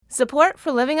Support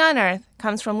for Living on Earth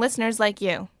comes from listeners like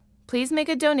you. Please make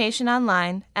a donation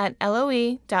online at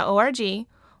loe.org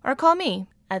or call me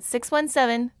at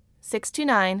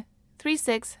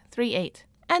 617-629-3638.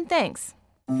 And thanks.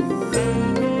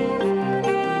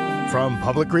 From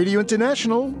Public Radio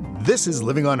International, this is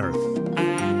Living on Earth.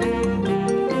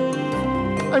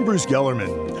 I'm Bruce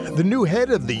Gellerman. The new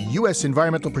head of the U.S.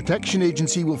 Environmental Protection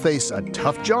Agency will face a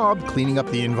tough job cleaning up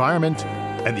the environment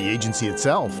and the agency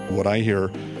itself. What I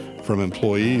hear from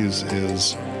employees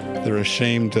is they're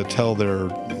ashamed to tell their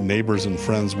neighbors and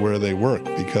friends where they work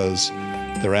because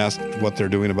they're asked what they're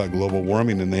doing about global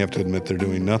warming and they have to admit they're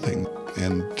doing nothing.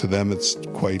 And to them, it's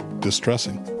quite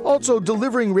distressing. Also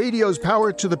delivering radio's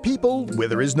power to the people where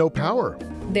there is no power.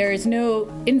 There is no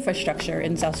infrastructure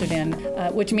in South Sudan,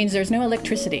 which means there's no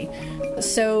electricity.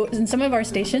 So in some of our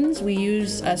stations, we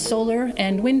use solar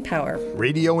and wind power.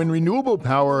 Radio and renewable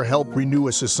power help renew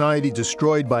a society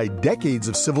destroyed by decades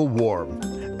of civil war.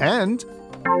 And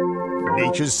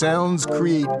nature's sounds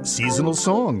create seasonal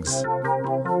songs.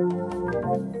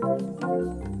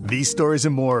 These stories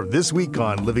and more this week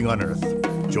on Living on Earth.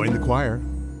 Join the choir.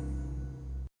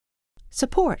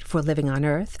 Support for Living on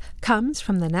Earth comes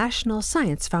from the National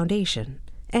Science Foundation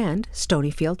and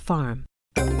Stonyfield Farm.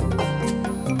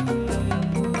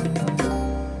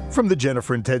 From the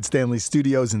Jennifer and Ted Stanley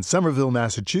Studios in Somerville,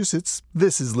 Massachusetts,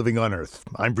 this is Living on Earth.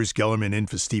 I'm Bruce Gellerman in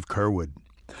for Steve Curwood.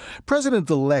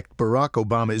 President-elect Barack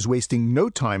Obama is wasting no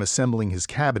time assembling his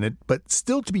cabinet, but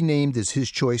still to be named is his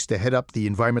choice to head up the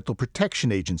Environmental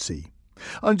Protection Agency.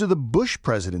 Under the Bush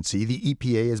presidency, the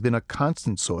EPA has been a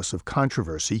constant source of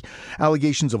controversy.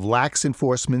 Allegations of lax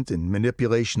enforcement and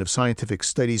manipulation of scientific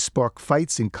studies spark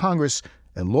fights in Congress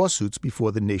and lawsuits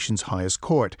before the nation's highest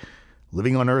court.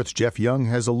 Living on Earth's Jeff Young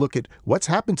has a look at what's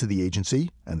happened to the agency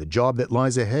and the job that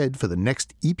lies ahead for the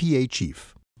next EPA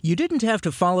chief. You didn't have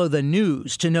to follow the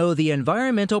news to know the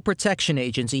Environmental Protection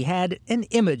Agency had an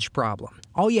image problem.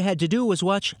 All you had to do was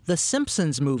watch The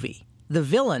Simpsons movie. The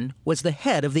villain was the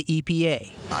head of the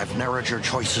EPA. I've narrowed your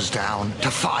choices down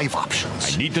to 5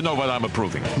 options. I need to know what I'm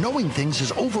approving. Knowing things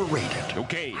is overrated.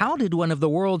 Okay. How did one of the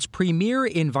world's premier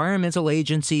environmental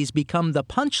agencies become the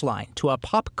punchline to a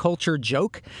pop culture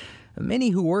joke? Many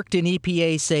who worked in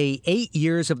EPA say 8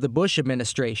 years of the Bush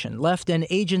administration left an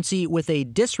agency with a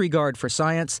disregard for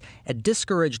science, a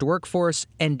discouraged workforce,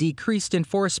 and decreased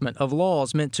enforcement of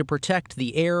laws meant to protect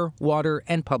the air, water,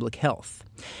 and public health.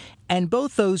 And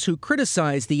both those who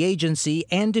criticize the agency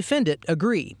and defend it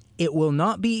agree it will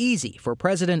not be easy for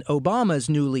President Obama's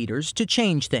new leaders to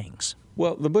change things.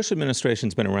 Well, the Bush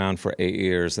administration's been around for 8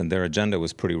 years, and their agenda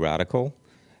was pretty radical.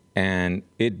 And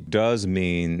it does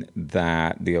mean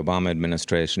that the Obama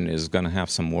administration is going to have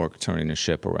some work turning the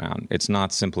ship around. It's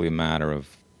not simply a matter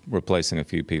of replacing a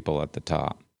few people at the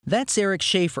top. That's Eric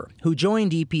Schaefer, who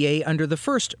joined EPA under the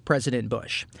first President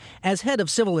Bush. As head of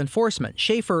civil enforcement,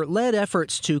 Schaefer led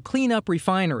efforts to clean up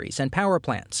refineries and power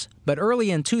plants. But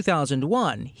early in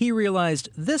 2001, he realized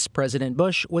this President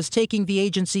Bush was taking the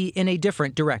agency in a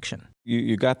different direction.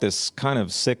 You got this kind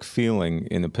of sick feeling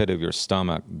in the pit of your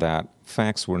stomach that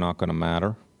facts were not going to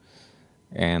matter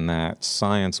and that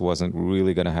science wasn't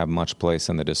really going to have much place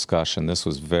in the discussion. This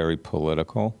was very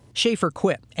political. Schaefer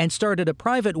quit and started a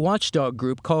private watchdog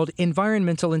group called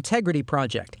Environmental Integrity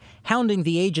Project, hounding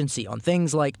the agency on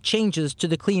things like changes to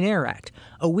the Clean Air Act,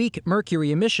 a weak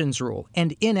mercury emissions rule,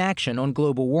 and inaction on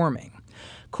global warming.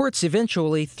 Courts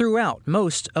eventually threw out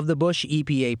most of the Bush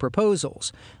EPA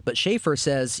proposals. But Schaefer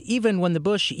says even when the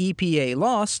Bush EPA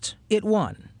lost, it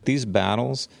won. These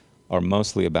battles are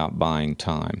mostly about buying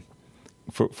time.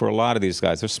 For a lot of these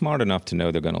guys, they're smart enough to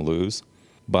know they're going to lose,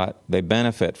 but they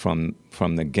benefit from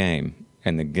the game.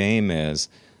 And the game is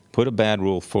put a bad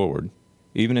rule forward.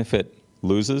 Even if it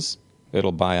loses,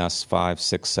 it'll buy us 5,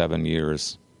 6, 7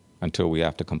 years until we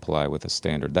have to comply with the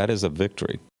standard. That is a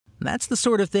victory. That's the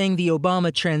sort of thing the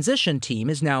Obama transition team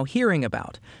is now hearing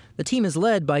about. The team is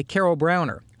led by Carol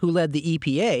Browner, who led the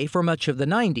EPA for much of the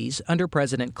 90s under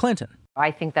President Clinton.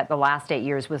 I think that the last 8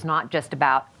 years was not just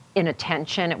about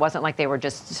inattention. It wasn't like they were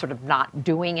just sort of not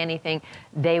doing anything.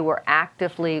 They were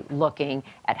actively looking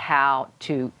at how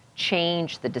to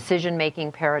change the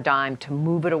decision-making paradigm, to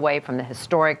move it away from the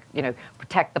historic,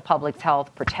 protect the public's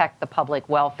health, protect the public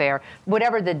welfare,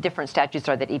 whatever the different statutes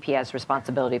are that EPA has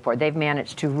responsibility for. They've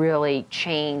managed to really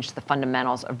change the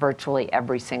fundamentals of virtually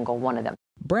every single one of them.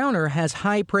 Browner has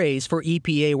high praise for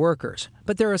EPA workers,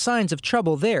 but there are signs of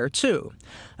trouble there, too.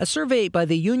 A survey by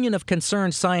the Union of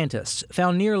Concerned Scientists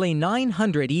found nearly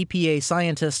 900 EPA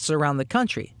scientists around the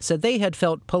country said they had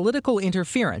felt political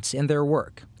interference in their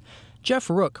work.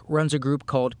 Jeff Rook runs a group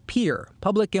called PEER,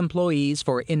 Public Employees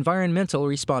for Environmental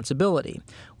Responsibility,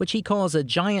 which he calls a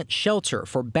giant shelter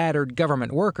for battered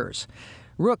government workers.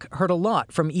 Rook heard a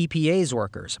lot from EPA's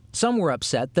workers. Some were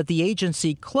upset that the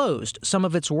agency closed some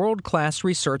of its world-class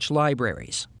research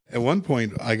libraries. At one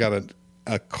point, I got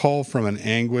a call from an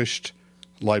anguished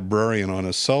librarian on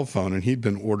his cell phone, and he'd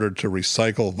been ordered to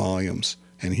recycle volumes,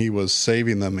 and he was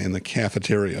saving them in the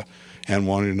cafeteria and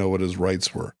wanted to know what his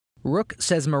rights were. Rook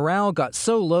says morale got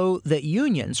so low that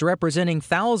unions representing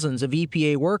thousands of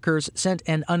EPA workers sent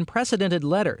an unprecedented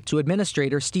letter to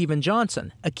Administrator Stephen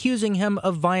Johnson, accusing him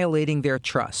of violating their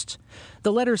trust.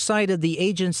 The letter cited the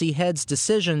agency head's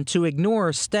decision to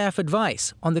ignore staff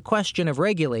advice on the question of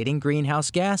regulating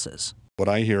greenhouse gases. What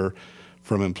I hear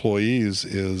from employees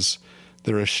is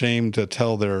they're ashamed to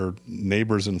tell their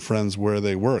neighbors and friends where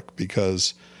they work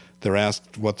because they're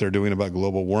asked what they're doing about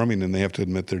global warming, and they have to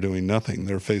admit they're doing nothing.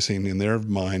 They're facing, in their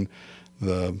mind,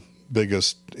 the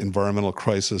biggest environmental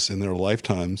crisis in their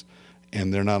lifetimes,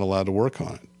 and they're not allowed to work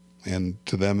on it. And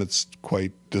to them, it's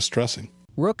quite distressing.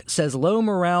 Rook says low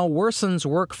morale worsens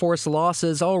workforce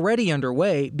losses already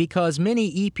underway because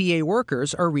many EPA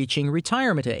workers are reaching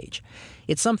retirement age.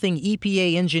 It's something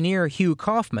EPA engineer Hugh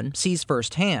Kaufman sees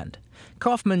firsthand.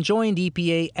 Kaufman joined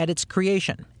EPA at its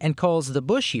creation and calls the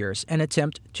Bush years an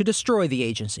attempt to destroy the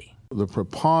agency. The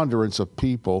preponderance of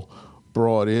people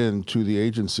brought into the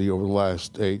agency over the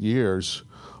last 8 years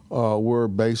were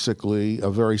basically a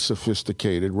very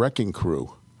sophisticated wrecking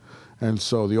crew. And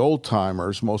so the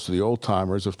old-timers, most of the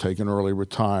old-timers have taken early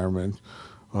retirement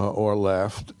or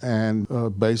left, and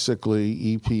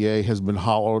basically EPA has been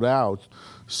hollowed out.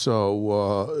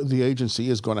 So the agency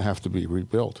is going to have to be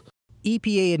rebuilt.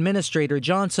 EPA Administrator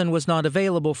Johnson was not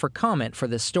available for comment for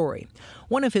this story.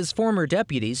 One of his former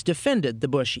deputies defended the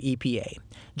Bush EPA.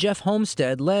 Jeff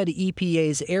Homestead led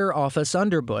EPA's Air Office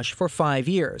under Bush for 5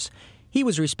 years. He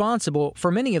was responsible for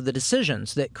many of the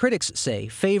decisions that critics say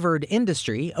favored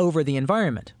industry over the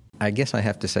environment. I guess I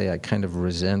have to say I kind of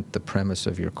resent the premise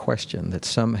of your question, that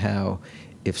somehow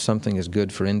if something is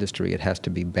good for industry, it has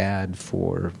to be bad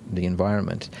for the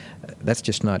environment. That's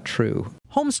just not true.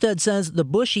 Homestead says the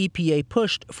Bush EPA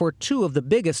pushed for two of the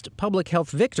biggest public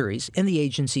health victories in the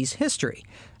agency's history,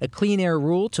 a clean air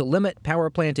rule to limit power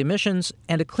plant emissions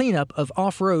and a cleanup of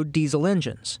off-road diesel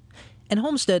engines. And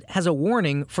Homestead has a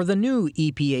warning for the new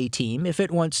EPA team if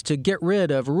it wants to get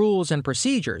rid of rules and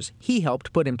procedures he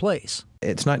helped put in place.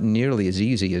 It's not nearly as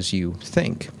easy as you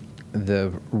think.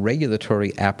 The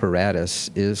regulatory apparatus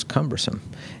is cumbersome,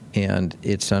 and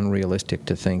it's unrealistic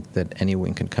to think that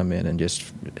anyone can come in and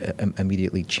just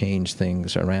immediately change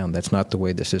things around. That's not the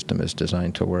way the system is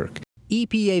designed to work.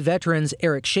 EPA veterans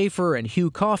Eric Schaefer and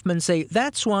Hugh Kaufman say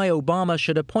that's why Obama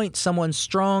should appoint someone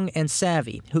strong and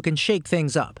savvy who can shake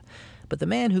things up. But the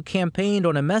man who campaigned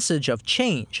on a message of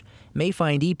change may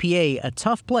find EPA a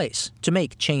tough place to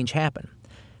make change happen.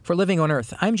 For Living on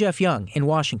Earth, I'm Jeff Young in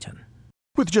Washington.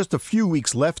 With just a few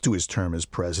weeks left to his term as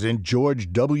president,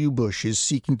 George W. Bush is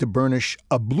seeking to burnish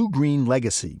a blue-green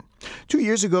legacy. 2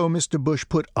 years ago, Mr. Bush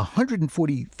put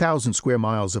 140,000 square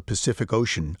miles of Pacific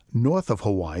Ocean north of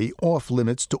Hawaii off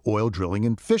limits to oil drilling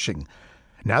and fishing.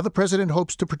 Now the president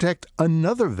hopes to protect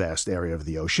another vast area of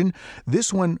the ocean,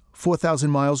 this one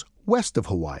 4,000 miles west of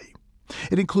Hawaii.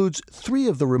 It includes 3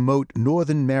 of the remote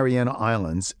northern Mariana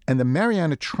Islands and the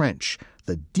Mariana Trench,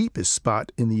 the deepest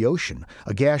spot in the ocean,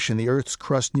 a gash in the Earth's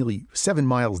crust nearly 7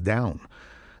 miles down.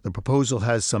 The proposal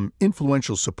has some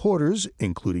influential supporters,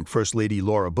 including First Lady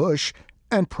Laura Bush,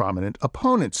 and prominent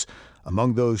opponents.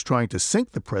 Among those trying to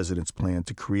sink the president's plan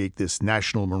to create this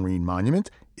national marine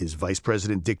monument is Vice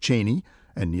President Dick Cheney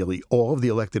and nearly all of the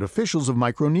elected officials of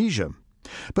Micronesia.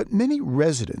 But many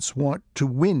residents want to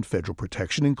win federal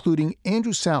protection, including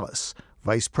Andrew Salas,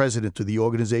 Vice President of the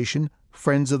organization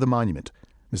Friends of the Monument.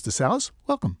 Mr. Salas,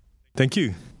 welcome. Thank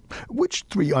you. Which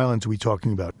 3 islands are we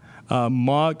talking about?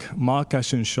 Mark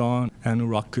Ascension, and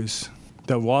Rockus.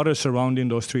 The water surrounding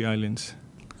those 3 islands.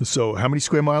 So how many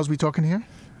square miles are we talking here?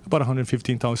 About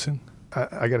 115,000.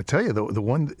 I got to tell you, the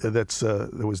one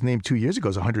that was named 2 years ago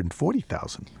is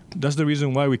 140,000. That's the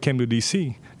reason why we came to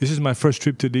D.C. This is my first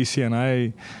trip to D.C., and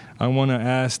I want to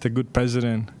ask the good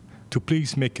president to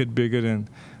please make it bigger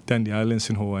than the islands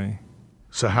in Hawaii.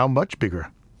 So how much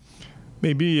bigger?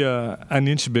 Maybe an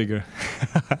inch bigger.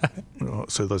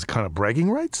 So those kind of bragging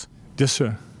rights? Yes,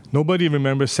 sir. Nobody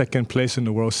remembers second place in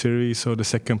the World Series or the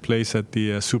second place at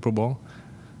the Super Bowl.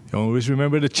 You always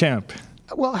remember the champ.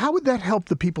 Well, how would that help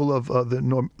the people of the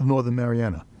Northern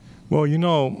Mariana? Well, you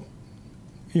know,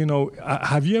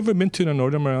 have you ever been to the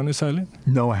Northern Marianas Island?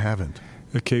 No, I haven't.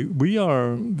 Okay, we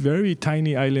are very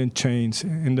tiny island chains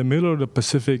in the middle of the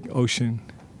Pacific Ocean.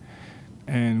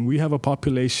 And we have a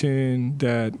population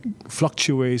that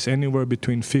fluctuates anywhere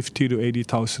between 50 to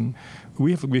 80,000.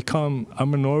 We have become a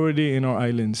minority in our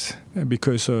islands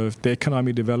because of the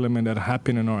economic development that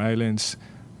happened in our islands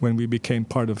when we became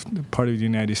part of the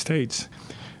United States.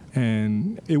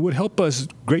 And it would help us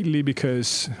greatly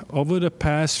because over the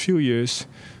past few years,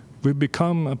 we've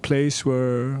become a place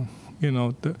where,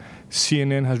 the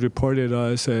CNN has reported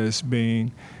us as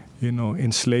being,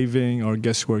 enslaving our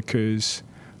guest workers,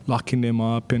 locking them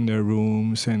up in their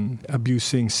rooms and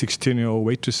abusing 16-year-old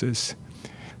waitresses.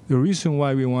 The reason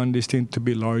why we want this thing to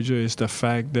be larger is the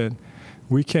fact that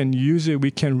we can use it,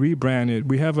 we can rebrand it.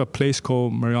 We have a place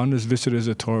called Marianas Visitors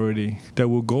Authority that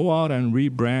will go out and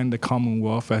rebrand the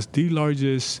Commonwealth as the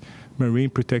largest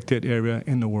marine protected area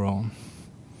in the world.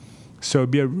 So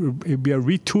it'd be a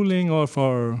retooling of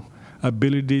our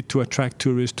ability to attract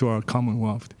tourists to our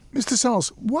Commonwealth. Mr. Salas,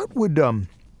 what would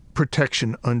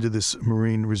protection under this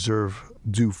marine reserve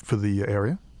do for the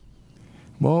area?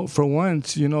 Well, for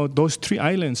once, those 3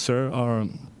 islands, sir,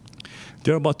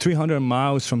 they're about 300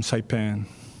 miles from Saipan.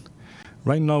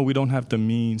 Right now, we don't have the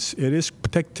means. It is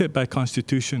protected by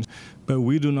Constitution, but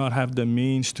we do not have the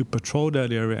means to patrol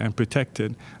that area and protect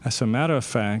it. As a matter of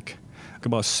fact,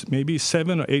 about maybe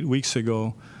 7 or 8 weeks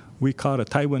ago, we caught a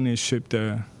Taiwanese ship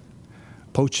there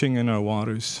poaching in our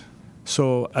waters.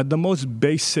 So at the most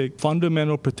basic,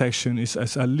 fundamental protection is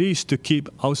at least to keep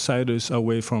outsiders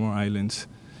away from our islands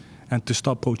and to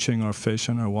stop poaching our fish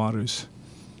in our waters.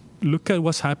 Look at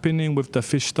what's happening with the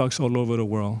fish stocks all over the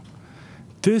world.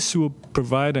 This will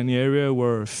provide an area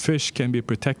where fish can be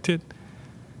protected,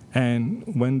 and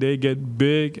when they get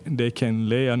big, they can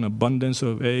lay an abundance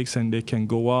of eggs and they can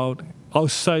go out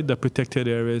outside the protected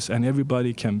areas and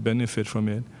everybody can benefit from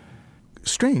it.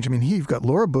 Strange. I mean, here you've got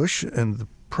Laura Bush and the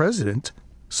president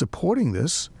supporting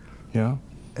this. Yeah.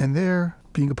 And they're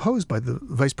being opposed by the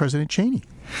Vice President Cheney.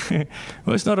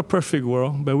 Well, it's not a perfect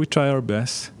world, but we try our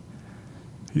best.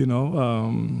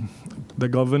 The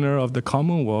governor of the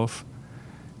Commonwealth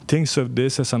thinks of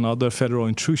this as another federal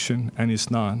intrusion, and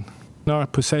it's not. In our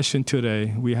possession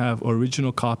today, we have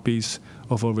original copies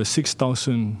of over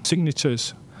 6,000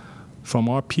 signatures from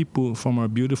our people, from our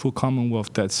beautiful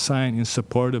Commonwealth that signed in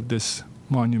support of this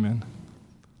monument.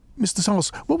 Mr. Salas,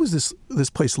 what was this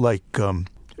place like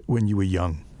when you were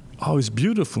young? Oh, it's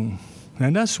beautiful.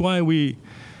 And that's why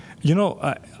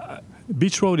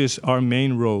Beach Road is our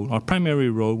main road, our primary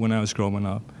road when I was growing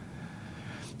up.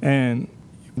 And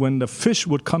when the fish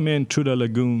would come in through the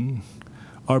lagoon,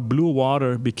 our blue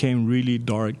water became really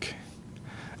dark.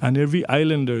 And every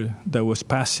islander that was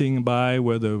passing by,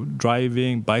 whether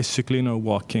driving, bicycling, or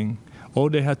walking, all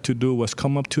they had to do was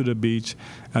come up to the beach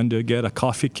and they'd get a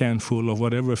coffee can full of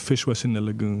whatever fish was in the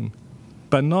lagoon.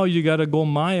 But now you got to go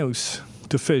miles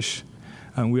to fish.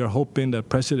 And we are hoping that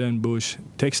President Bush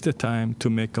takes the time to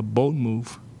make a bold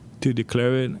move to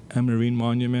declare it a marine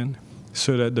monument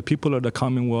so that the people of the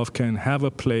Commonwealth can have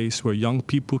a place where young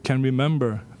people can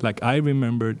remember, like I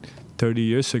remembered 30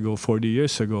 years ago, 40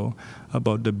 years ago,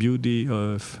 about the beauty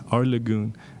of our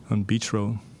lagoon on Beach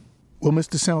Road. Well,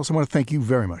 Mr. Salas, I want to thank you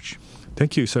very much.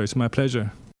 Thank you, sir. It's my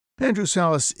pleasure. Andrew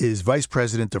Salas is Vice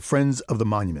President of Friends of the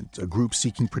Monument, a group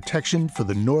seeking protection for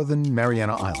the Northern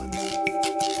Mariana Islands.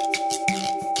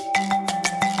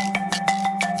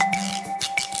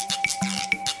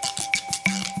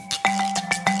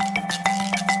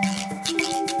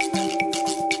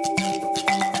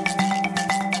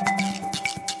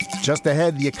 Just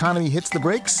ahead, the economy hits the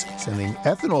brakes, sending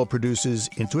ethanol producers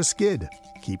into a skid.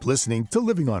 Keep listening to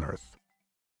Living on Earth.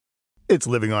 It's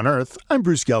Living on Earth. I'm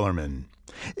Bruce Gellerman.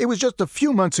 It was just a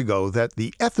few months ago that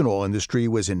the ethanol industry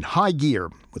was in high gear.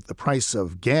 With the price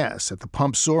of gas at the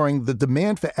pump soaring, the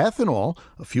demand for ethanol,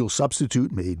 a fuel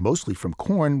substitute made mostly from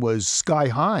corn, was sky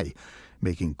high,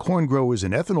 making corn growers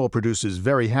and ethanol producers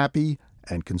very happy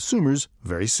and consumers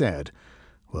very sad.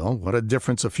 Well, what a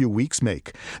difference a few weeks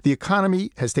make. The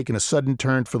economy has taken a sudden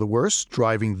turn for the worse,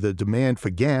 driving the demand for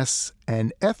gas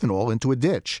and ethanol into a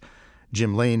ditch.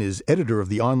 Jim Lane is editor of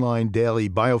the online daily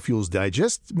Biofuels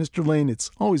Digest. Mr. Lane, it's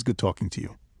always good talking to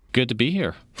you. Good to be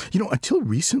here. Until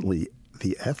recently,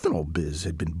 the ethanol biz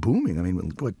had been booming. I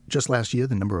mean, just last year,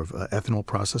 the number of ethanol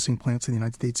processing plants in the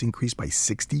United States increased by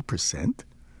 60%?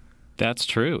 That's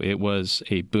true. It was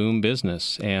a boom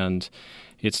business, and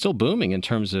it's still booming in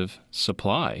terms of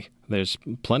supply. There's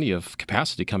plenty of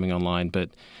capacity coming online, but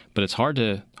it's hard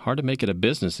to make it a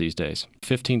business these days.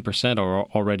 15% are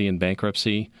already in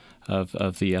bankruptcy. of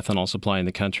the ethanol supply in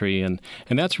the country. And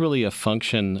that's really a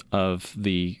function of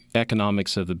the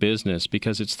economics of the business,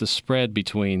 because it's the spread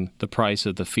between the price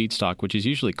of the feedstock, which is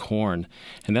usually corn.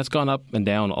 And that's gone up and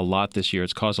down a lot this year.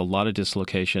 It's caused a lot of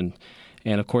dislocation.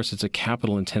 And, of course, it's a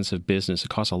capital-intensive business. It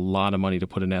costs a lot of money to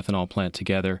put an ethanol plant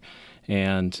together.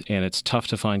 And it's tough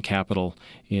to find capital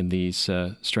in these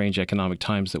strange economic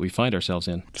times that we find ourselves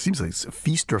in. It seems like it's a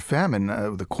feast or famine.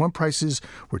 The corn prices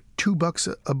were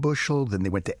 $2 a bushel, then they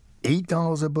went to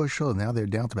 $8 a bushel, and now they're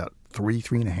down to about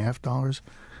 $3.50.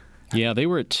 Yeah, they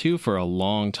were at $2 for a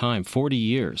long time, 40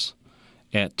 years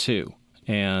at $2.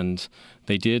 And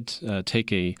they did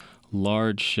take a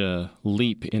large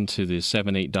leap into the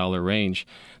 $7, $8 range.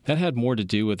 That had more to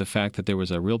do with the fact that there was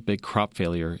a real big crop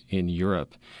failure in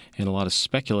Europe, and a lot of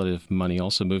speculative money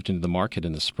also moved into the market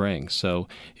in the spring. So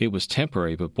it was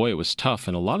temporary, but boy, it was tough.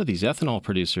 And a lot of these ethanol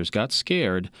producers got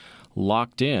scared,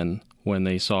 locked in when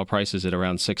they saw prices at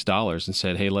around $6 and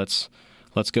said, hey, let's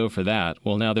go for that.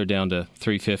 Well, now they're down to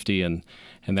 $3.50,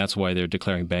 and that's why they're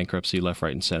declaring bankruptcy left,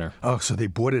 right, and center. Oh, so they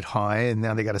bought it high, and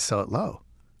now they got to sell it low.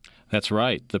 That's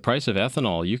right. The price of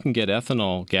ethanol, you can get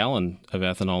gallon of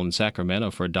ethanol in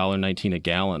Sacramento for $1.19 a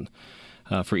gallon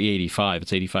for E85.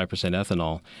 It's 85%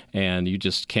 ethanol, and you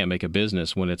just can't make a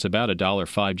business when it's about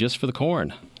 $1.05 just for the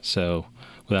corn, so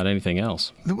without anything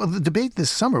else. Well, the debate this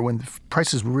summer when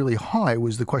prices were really high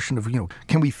was the question of,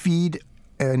 can we feed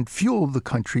and fuel the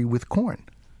country with corn?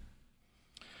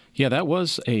 Yeah, that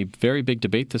was a very big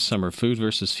debate this summer, food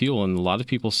versus fuel, and a lot of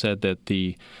people said that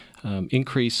the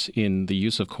increase in the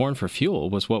use of corn for fuel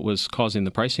was what was causing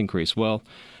the price increase,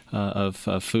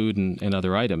 of food and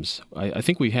other items. I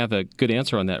think we have a good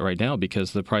answer on that right now,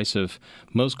 because the price of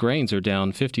most grains are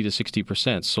down 50 to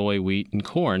 60%, soy, wheat, and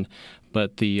corn,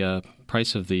 but the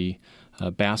price of the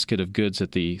basket of goods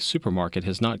at the supermarket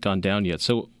has not gone down yet.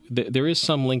 So there is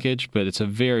some linkage, but it's a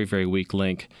very, very weak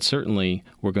link. Certainly,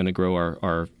 we're going to grow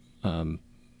our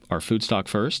food stock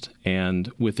first,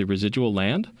 and with the residual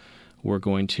land, we're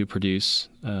going to produce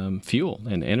fuel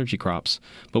and energy crops.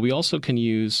 But we also can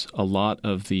use a lot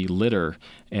of the litter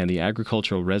and the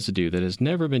agricultural residue that has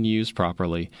never been used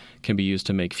properly can be used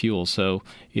to make fuel. So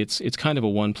it's kind of a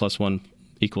 1 + 1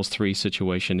 = 3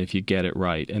 situation if you get it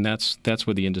right. And that's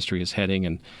where the industry is heading,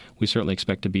 and we certainly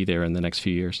expect to be there in the next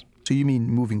few years. So you mean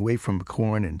moving away from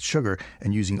corn and sugar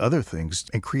and using other things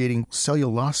and creating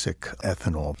cellulosic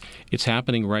ethanol? It's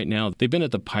happening right now. They've been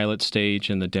at the pilot stage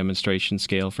and the demonstration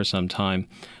scale for some time,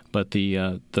 but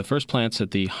the first plants at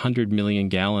the 100 million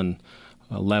gallon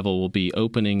level will be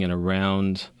opening in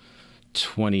around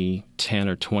 2010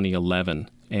 or 2011,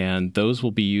 and those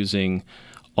will be using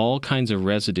all kinds of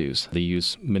residues. They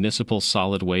use municipal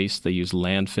solid waste, they use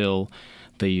landfill,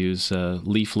 they use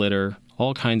leaf litter,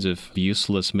 all kinds of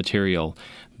useless material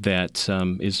that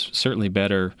is certainly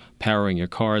better powering your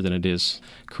car than it is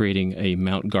creating a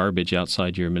Mount Garbage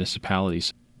outside your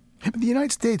municipalities. The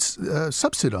United States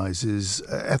subsidizes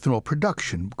ethanol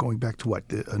production. Going back to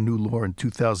a new law in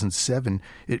 2007,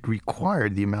 it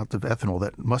required the amount of ethanol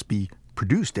that must be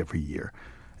produced every year.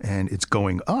 And it's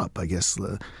going up. I guess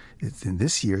in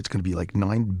this year it's going to be like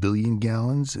 9 billion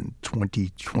gallons. In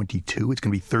 2022 it's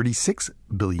going to be 36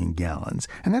 billion gallons.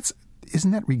 And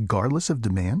isn't that regardless of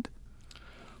demand?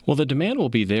 Well, the demand will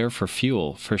be there for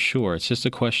fuel, for sure. It's just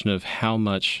a question of how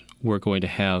much we're going to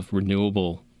have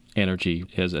renewable energy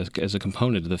as a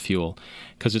component of the fuel,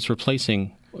 because it's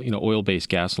replacing, oil-based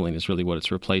gasoline is really what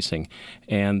it's replacing.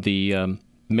 And the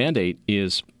mandate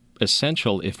is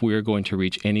essential if we're going to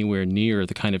reach anywhere near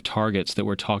the kind of targets that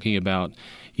we're talking about,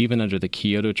 even under the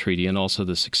Kyoto Treaty and also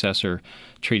the successor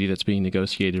treaty that's being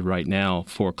negotiated right now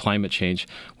for climate change.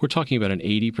 We're talking about an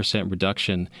 80%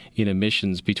 reduction in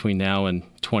emissions between now and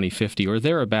 2050 or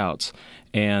thereabouts.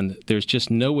 And there's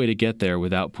just no way to get there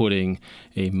without putting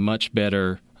a much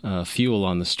better fuel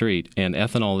on the street. And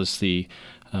ethanol is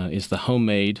the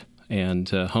homemade and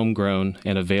homegrown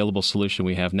and available solution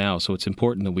we have now. So it's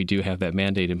important that we do have that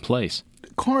mandate in place.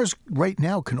 Cars right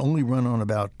now can only run on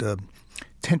about 10%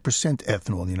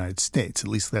 ethanol in the United States. At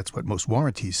least that's what most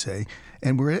warranties say.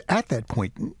 And we're at that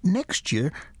point. Next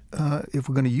year, if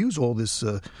we're going to use all these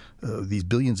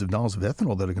billions of dollars of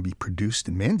ethanol that are going to be produced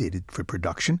and mandated for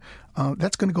production,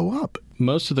 that's going to go up.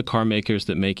 Most of the car makers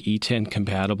that make E10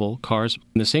 compatible cars,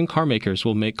 the same car makers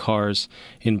will make cars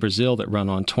in Brazil that run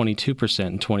on 22%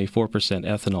 and 24%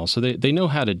 ethanol. So they know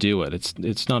how to do it.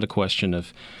 It's not a question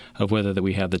of whether that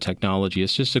we have the technology.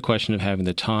 It's just a question of having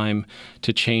the time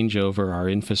to change over our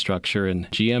infrastructure. And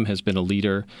GM has been a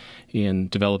leader in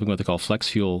developing what they call flex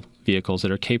fuel vehicles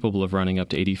that are capable of running up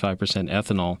to 85%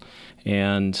 ethanol.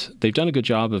 And they've done a good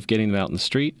job of getting them out in the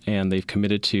street, and they've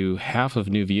committed to half of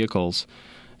new vehicles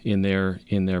in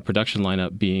their production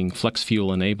lineup being flex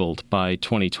fuel enabled by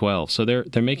 2012. So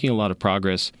they're making a lot of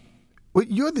progress. Well,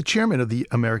 you're the chairman of the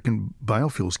American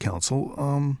Biofuels Council.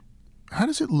 How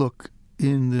does it look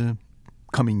in the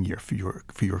coming year for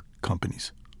your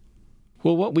companies?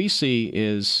 Well, what we see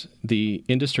is the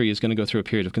industry is going to go through a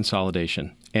period of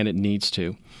consolidation, and it needs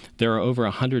to. There are over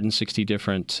 160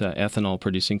 different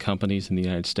ethanol-producing companies in the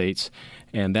United States,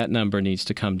 and that number needs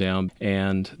to come down.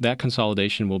 And that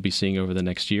consolidation we'll be seeing over the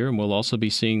next year, and we'll also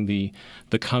be seeing the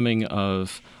coming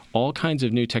of all kinds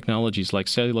of new technologies like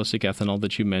cellulosic ethanol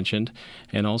that you mentioned,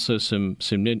 and also some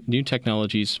new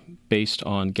technologies based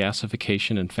on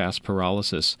gasification and fast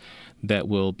pyrolysis that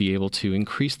will be able to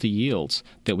increase the yields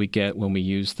that we get when we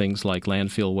use things like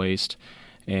landfill waste.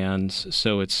 And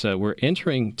so it's we're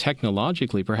entering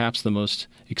technologically perhaps the most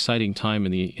exciting time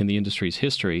in the industry's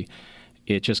history.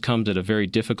 It just comes at a very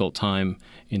difficult time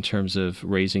in terms of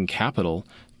raising capital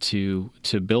to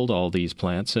build all these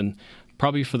plants. And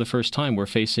probably for the first time, we're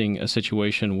facing a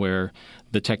situation where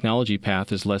the technology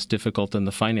path is less difficult than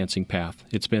the financing path.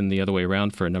 It's been the other way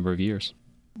around for a number of years.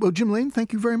 Well, Jim Lane,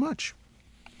 thank you very much.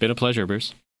 Been a pleasure,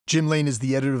 Bruce. Jim Lane is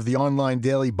the editor of the online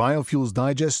daily Biofuels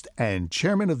Digest and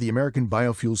chairman of the American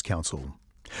Biofuels Council.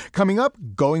 Coming up,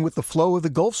 going with the flow of the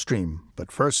Gulf Stream.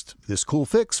 But first, this cool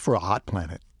fix for a hot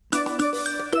planet.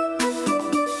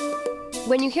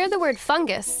 When you hear the word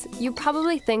fungus, you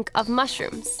probably think of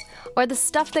mushrooms, or the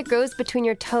stuff that grows between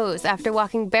your toes after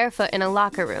walking barefoot in a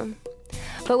locker room.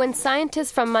 But when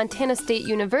scientists from Montana State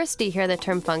University hear the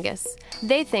term fungus,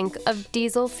 they think of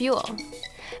diesel fuel.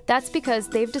 That's because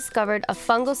they've discovered a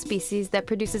fungal species that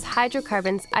produces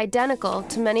hydrocarbons identical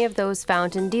to many of those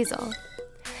found in diesel.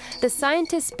 The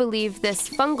scientists believe this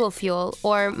fungal fuel,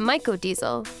 or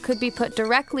mycodiesel, could be put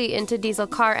directly into diesel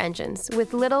car engines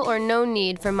with little or no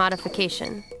need for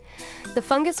modification. The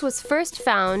fungus was first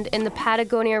found in the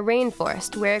Patagonia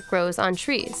rainforest, where it grows on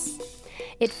trees.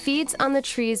 It feeds on the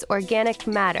tree's organic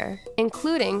matter,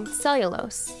 including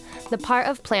cellulose, the part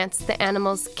of plants that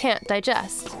animals can't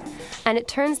digest, and it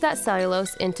turns that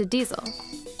cellulose into diesel.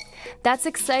 That's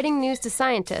exciting news to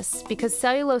scientists because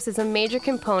cellulose is a major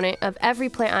component of every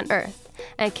plant on Earth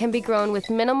and can be grown with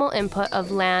minimal input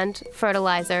of land,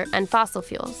 fertilizer, and fossil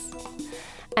fuels.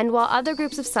 And while other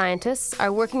groups of scientists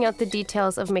are working out the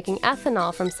details of making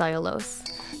ethanol from cellulose,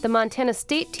 the Montana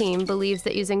State team believes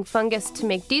that using fungus to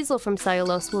make diesel from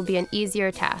cellulose will be an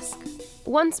easier task.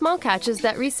 One small catch is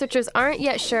that researchers aren't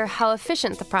yet sure how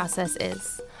efficient the process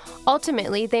is.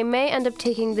 Ultimately, they may end up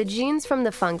taking the genes from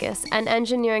the fungus and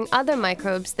engineering other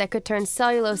microbes that could turn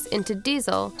cellulose into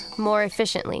diesel more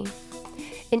efficiently.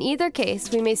 In either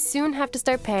case, we may soon have to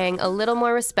start paying a little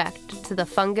more respect to the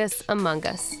fungus among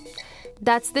us.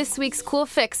 That's this week's Cool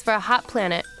Fix for a Hot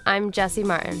Planet. I'm Jessie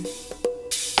Martin.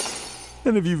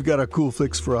 And if you've got a cool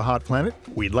fix for a hot planet,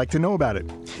 we'd like to know about it.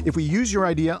 If we use your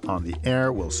idea on the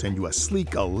air, we'll send you a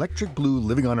sleek electric blue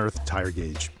Living on Earth tire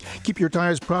gauge. Keep your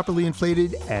tires properly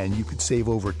inflated, and you could save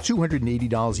over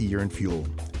 $280 a year in fuel.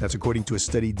 That's according to a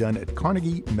study done at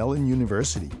Carnegie Mellon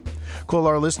University. Call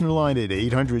our listener line at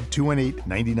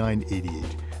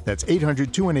 800-218-9988. That's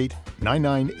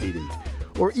 800-218-9988.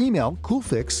 Or email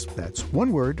coolfix, that's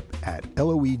one word, at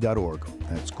LOE.org.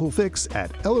 That's coolfix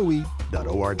at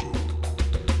LOE.org.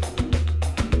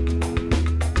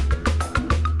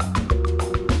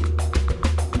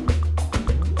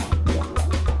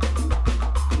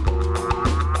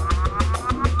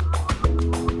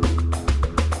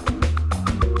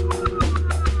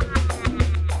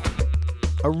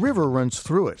 A river runs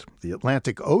through it, the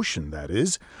Atlantic Ocean, that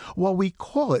is. While we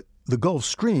call it the Gulf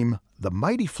Stream, the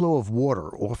mighty flow of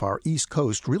water off our east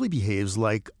coast really behaves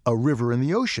like a river in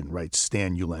the ocean, writes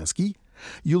Stan Ulansky.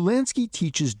 Ulansky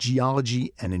teaches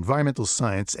geology and environmental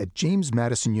science at James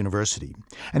Madison University,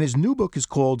 and his new book is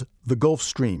called The Gulf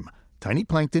Stream, Tiny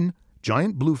Plankton,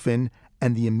 Giant Bluefin,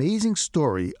 and the Amazing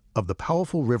Story of the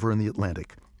Powerful River in the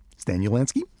Atlantic. Stan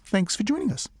Ulansky, thanks for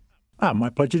joining us.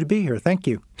 My pleasure to be here. Thank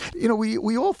you. You know,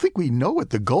 we all think we know what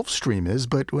the Gulf Stream is,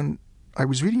 but when I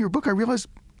was reading your book, I realized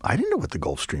I didn't know what the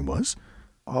Gulf Stream was.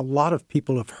 A lot of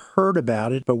people have heard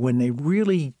about it, but when they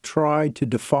really try to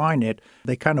define it,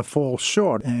 they kind of fall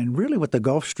short. And really what the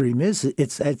Gulf Stream is,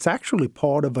 it's actually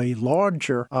part of a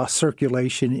larger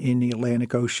circulation in the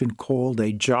Atlantic Ocean called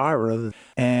a gyre.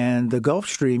 And the Gulf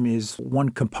Stream is one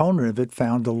component of it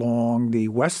found along the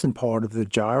western part of the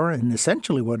gyre. And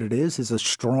essentially what it is a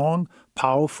strong,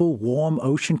 powerful, warm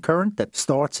ocean current that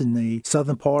starts in the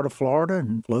southern part of Florida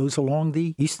and flows along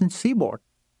the eastern seaboard.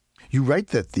 You write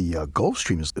that the Gulf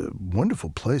Stream is a wonderful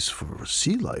place for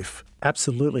sea life.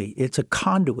 Absolutely. It's a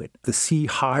conduit, the sea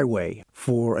highway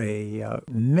for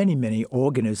many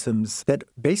organisms that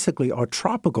basically are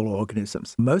tropical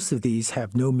organisms. Most of these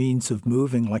have no means of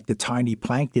moving like the tiny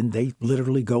plankton. They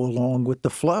literally go along with the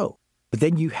flow. But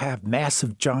then you have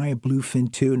massive giant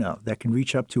bluefin tuna that can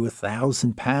reach up to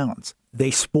 1,000 pounds.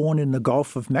 They spawn in the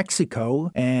Gulf of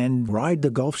Mexico and ride the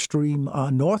Gulf Stream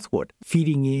northward,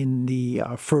 feeding in the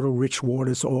fertile, rich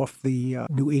waters off the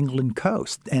New England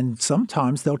coast. And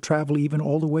sometimes they'll travel even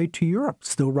all the way to Europe,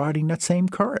 still riding that same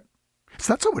current. It's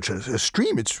not so much a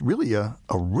stream, it's really a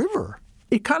river.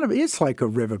 It kind of is like a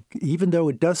river. Even though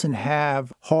it doesn't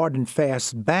have hard and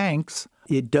fast banks,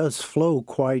 it does flow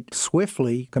quite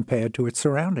swiftly compared to its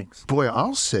surroundings. Boy,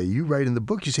 I'll say, you write in the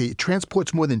book, you say it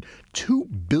transports more than 2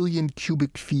 billion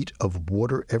cubic feet of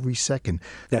water every second.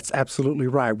 That's absolutely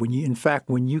right. When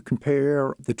you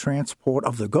compare the transport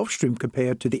of the Gulf Stream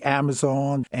compared to the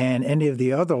Amazon and any of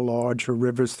the other larger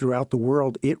rivers throughout the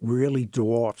world, it really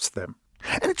dwarfs them.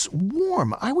 And it's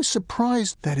warm. I was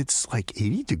surprised that it's like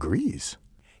 80 degrees.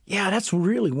 Yeah, that's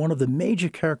really one of the major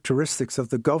characteristics of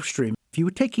the Gulf Stream. If you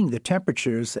were taking the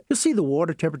temperatures, you'll see the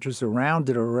water temperatures around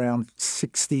it are around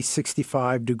 60,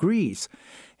 65 degrees.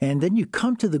 And then you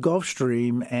come to the Gulf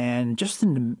Stream, and just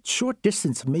in a short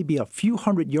distance, maybe a few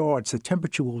hundred yards, the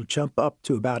temperature will jump up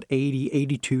to about 80,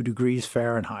 82 degrees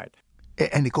Fahrenheit.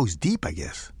 And it goes deep, I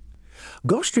guess.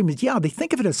 Gulf Stream is, they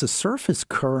think of it as a surface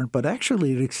current, but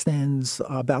actually it extends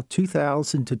about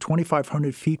 2,000 to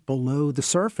 2,500 feet below the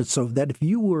surface, so that if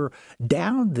you were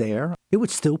down there, it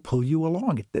would still pull you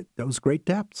along at those great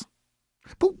depths.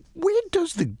 But where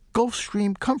does the Gulf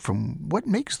Stream come from? What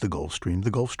makes the Gulf Stream the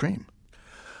Gulf Stream?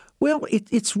 Well,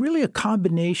 it's really a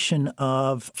combination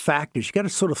of factors. You got to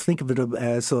sort of think of it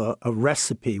as a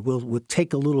recipe. We'll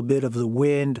take a little bit of the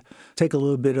wind, take a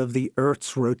little bit of the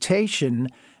Earth's rotation,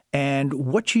 and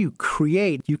what you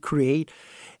create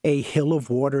a hill of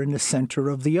water in the center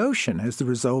of the ocean as the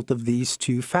result of these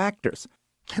two factors.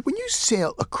 When you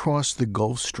sail across the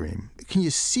Gulf Stream, can you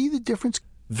see the difference?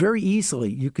 Very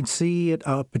easily. You can see it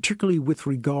particularly with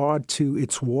regard to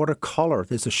its water color.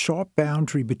 There's a sharp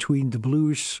boundary between the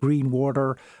bluish-green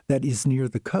water that is near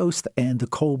the coast and the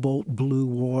cobalt blue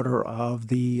water of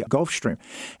the Gulf Stream.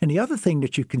 And the other thing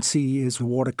that you can see is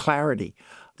water clarity.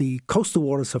 The coastal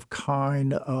waters have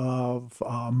kind of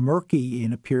murky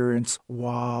in appearance,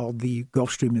 while the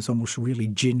Gulf Stream is almost really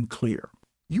gin clear.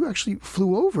 You actually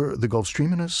flew over the Gulf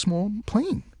Stream in a small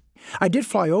plane. I did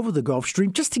fly over the Gulf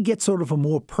Stream just to get sort of a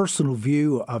more personal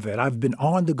view of it. I've been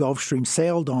on the Gulf Stream,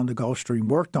 sailed on the Gulf Stream,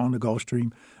 worked on the Gulf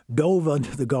Stream, dove under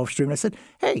the Gulf Stream. I said,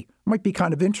 hey, it might be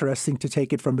kind of interesting to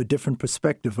take it from a different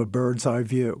perspective, a bird's eye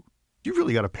view. You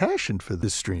really got a passion for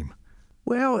this stream.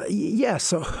 Well, yeah.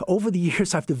 So over the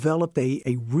years, I've developed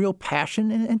a real passion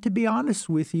and to be honest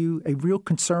with you, a real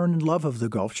concern and love of the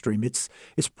Gulf Stream. It's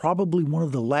probably one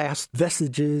of the last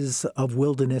vestiges of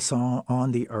wilderness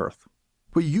on the earth.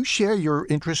 Well, you share your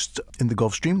interest in the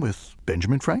Gulf Stream with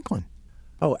Benjamin Franklin.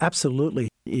 Oh, absolutely.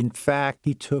 In fact,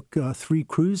 he took 3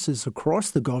 cruises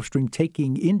across the Gulf Stream,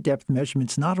 taking in-depth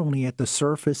measurements not only at the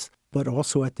surface, but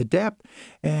also at the depth.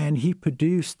 And he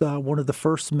produced one of the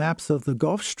first maps of the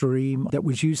Gulf Stream that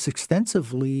was used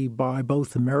extensively by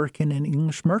both American and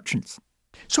English merchants.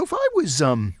 So if I was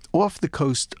off the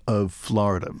coast of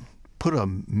Florida, put a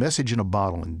message in a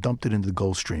bottle and dumped it into the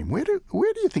Gulf Stream, where do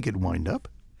you think it'd wind up?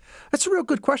 That's a real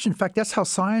good question. In fact, that's how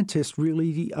scientists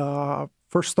really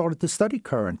first started to study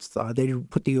currents. They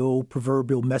put the old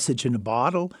proverbial message in a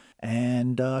bottle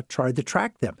and tried to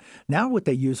track them. Now what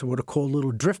they use are what are called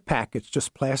little drift packets,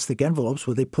 just plastic envelopes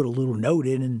where they put a little note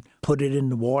in and put it in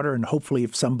the water, and hopefully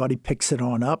if somebody picks it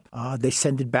on up, they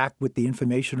send it back with the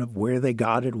information of where they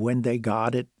got it, when they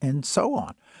got it, and so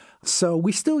on. So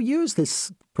we still use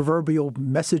this proverbial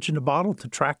message in a bottle to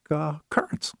track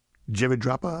currents. Did you ever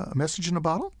drop a message in a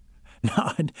bottle?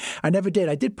 No, I never did.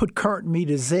 I did put current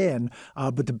meters in,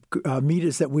 but the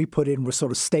meters that we put in were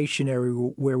sort of stationary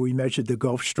where we measured the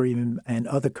Gulf Stream and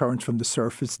other currents from the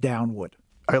surface downward.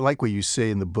 I like what you say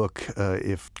in the book.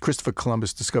 If Christopher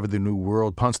Columbus discovered the New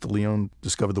World, Ponce de Leon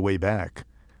discovered the way back.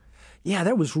 Yeah,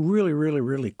 that was really, really,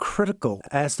 really critical.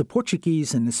 As the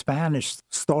Portuguese and the Spanish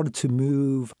started to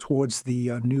move towards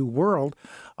the New World,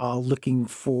 looking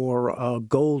for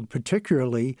gold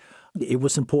particularly, it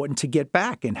was important to get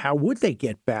back. And how would they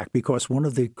get back? Because one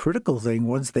of the critical things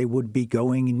was they would be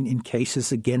going in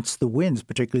cases against the winds,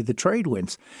 particularly the trade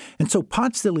winds. And so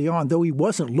Ponce de Leon, though he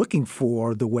wasn't looking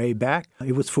for the way back,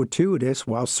 it was fortuitous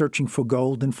while searching for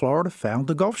gold in Florida, found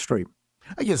the Gulf Stream.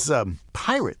 I guess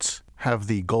pirates have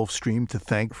the Gulf Stream to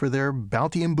thank for their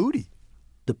bounty and booty.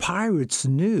 the pirates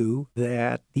knew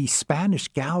that the Spanish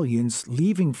galleons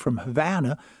leaving from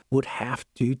Havana would have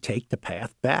to take the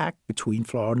path back between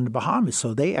Florida and the Bahamas.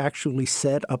 So they actually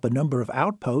set up a number of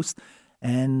outposts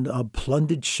and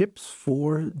plundered ships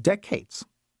for decades.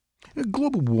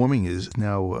 Global warming is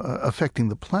now affecting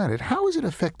the planet. How is it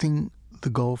affecting the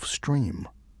Gulf Stream?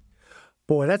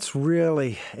 Boy, that's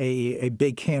really a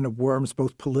big can of worms,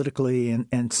 both politically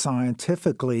and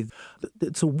scientifically.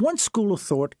 So one school of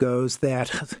thought goes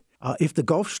that if the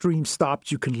Gulf Stream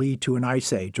stops, you can lead to an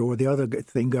ice age. Or the other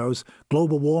thing goes,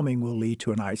 global warming will lead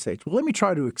to an ice age. Well, let me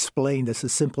try to explain this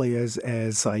as simply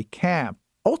as I can.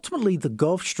 Ultimately, the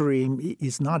Gulf Stream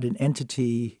is not an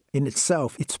entity in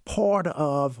itself. It's part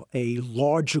of a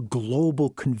larger global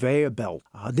conveyor belt.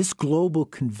 This global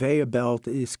conveyor belt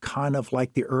is kind of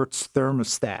like the Earth's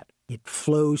thermostat. It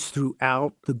flows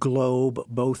throughout the globe,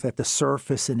 both at the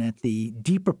surface and at the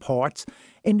deeper parts,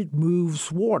 and it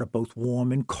moves water, both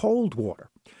warm and cold water.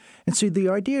 And so the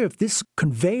idea if this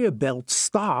conveyor belt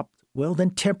stopped, well, then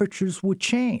temperatures would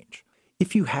change.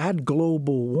 If you had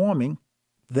global warming,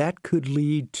 that could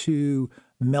lead to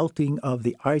melting of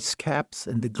the ice caps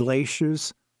and the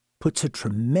glaciers, puts a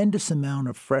tremendous amount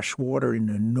of fresh water in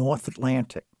the North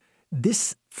Atlantic.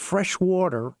 This fresh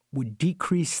water would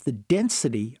decrease the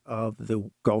density of the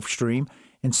Gulf Stream,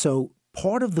 and so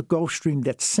part of the Gulf Stream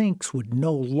that sinks would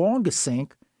no longer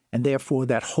sink, and therefore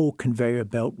that whole conveyor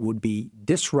belt would be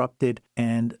disrupted.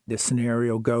 And the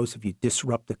scenario goes, if you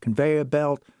disrupt the conveyor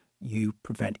belt, you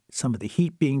prevent some of the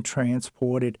heat being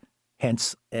transported,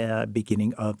 hence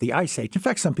beginning of the Ice Age. In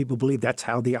fact, some people believe that's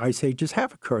how the Ice Ages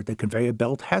have occurred. The conveyor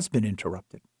belt has been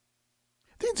interrupted.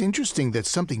 I think it's interesting that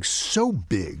something so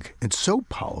big and so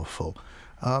powerful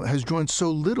has drawn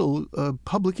so little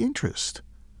public interest.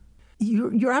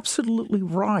 You're absolutely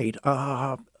right.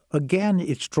 Again,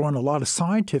 it's drawn a lot of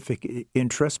scientific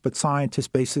interest, but scientists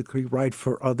basically write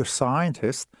for other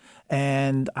scientists.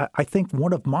 And I think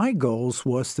one of my goals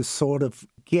was to sort of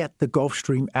get the Gulf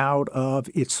Stream out of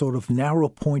its sort of narrow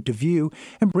point of view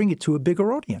and bring it to a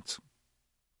bigger audience.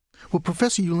 Well,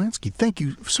 Professor Ulansky, thank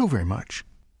you so very much.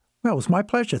 Well, it was my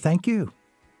pleasure. Thank you.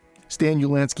 Stan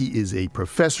Ulansky is a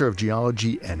professor of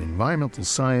geology and environmental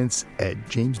science at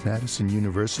James Madison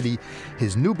University.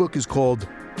 His new book is called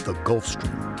The Gulf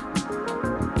Stream.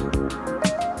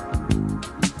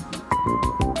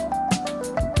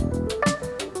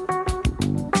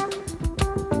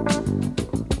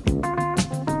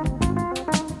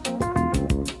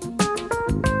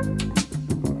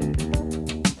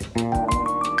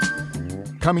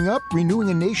 Coming up, renewing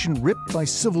a nation ripped by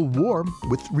civil war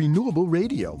with renewable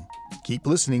radio. Keep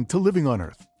listening to Living on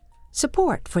Earth.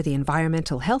 Support for the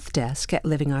Environmental Health Desk at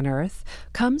Living on Earth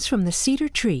comes from the Cedar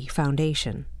Tree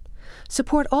Foundation.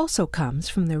 Support also comes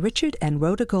from the Richard and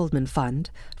Rhoda Goldman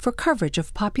Fund for coverage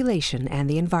of population and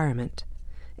the environment,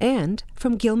 and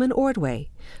from Gilman Ordway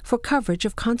for coverage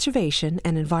of conservation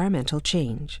and environmental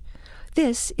change.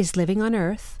 This is Living on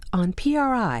Earth on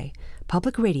PRI,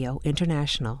 Public Radio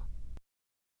International.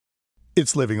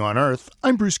 It's Living on Earth.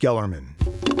 I'm Bruce Gellerman.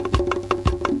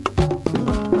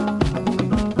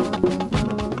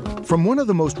 From one of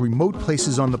the most remote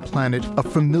places on the planet, a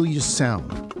familiar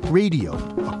sound. Radio,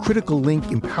 a critical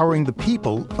link empowering the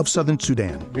people of southern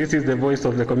Sudan. This is the voice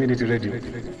of the community radio.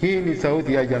 Hii ni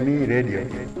sauti ya jamii radio.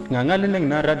 Ng'angaling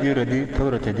na radio radio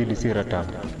thoro tedili sirata.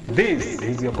 This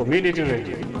is your community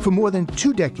radio. For more than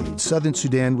 2 decades, southern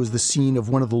Sudan was the scene of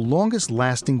one of the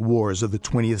longest-lasting wars of the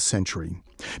 20th century.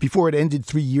 Before it ended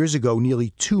 3 years ago,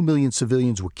 nearly 2 million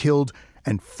civilians were killed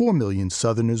and 4 million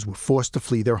Southerners were forced to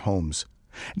flee their homes.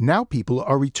 Now people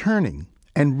are returning,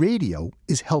 and radio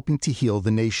is helping to heal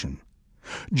the nation.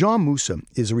 John Musa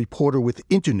is a reporter with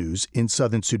Internews in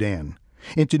southern Sudan.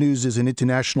 Internews is an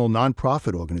international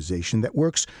nonprofit organization that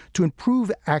works to improve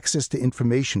access to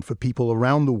information for people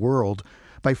around the world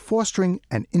by fostering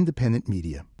an independent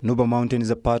media. Nuba Mountain is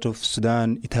a part of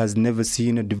Sudan. It has never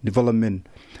seen a development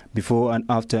before and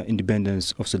after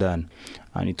independence of Sudan.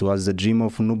 And it was the dream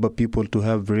of Nuba people to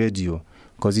have radio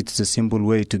because it's a simple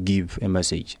way to give a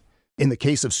message. In the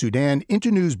case of Sudan,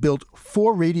 Internews built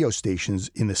 4 radio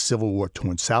stations in the civil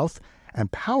war-torn south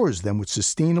and powers them with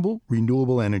sustainable,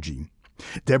 renewable energy.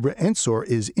 Deborah Ensor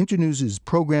is Internews'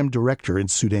 program director in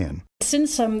Sudan.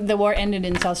 Since the war ended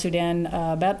in South Sudan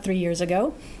about 3 years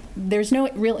ago, there's no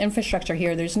real infrastructure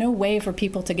here. There's no way for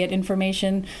people to get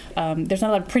information. There's not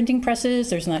a lot of printing presses.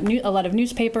 There's not a lot of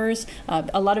newspapers.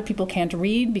 A lot of people can't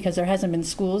read because there hasn't been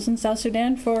schools in South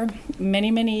Sudan for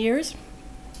many, many years.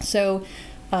 So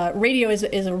radio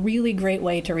is a really great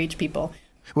way to reach people.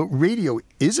 Well, radio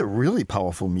is a really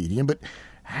powerful medium, but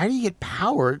how do you get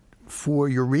power for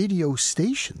your radio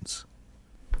stations?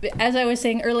 As I was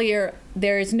saying earlier,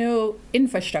 there is no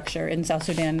infrastructure in South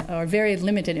Sudan, or very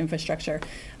limited infrastructure,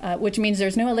 which means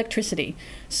there's no electricity.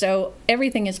 So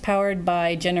everything is powered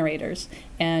by generators,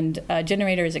 and a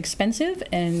generator is expensive,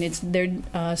 and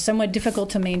they're somewhat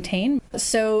difficult to maintain.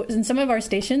 So in some of our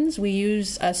stations, we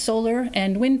use solar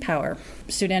and wind power.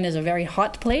 Sudan is a very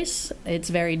hot place. It's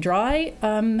very dry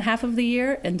half of the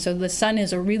year, and so the sun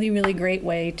is a really, really great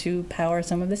way to power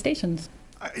some of the stations.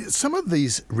 Some of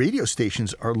these radio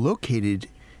stations are located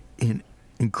in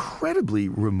incredibly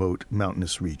remote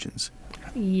mountainous regions.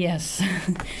 Yes.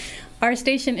 Our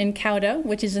station in Kauda,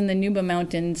 which is in the Nuba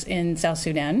Mountains in South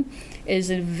Sudan, is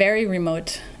a very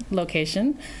remote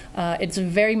location. It's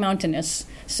very mountainous.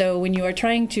 So when you are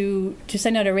trying to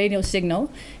send out a radio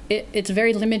signal, it's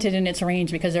very limited in its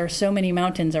range because there are so many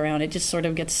mountains around. It just sort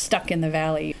of gets stuck in the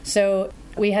valley. So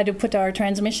we had to put our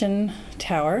transmission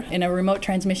tower in a remote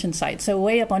transmission site, so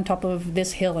way up on top of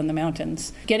this hill in the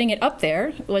mountains. Getting it up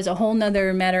there was a whole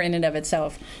nother matter in and of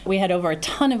itself. We had over a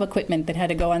ton of equipment that had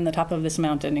to go on the top of this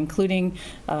mountain, including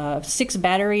 6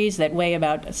 batteries that weigh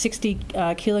about 60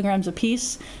 kilograms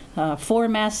apiece, 4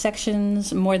 mast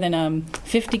sections, more than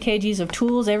 50 kgs of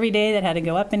tools every day that had to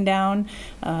go up and down.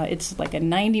 It's like a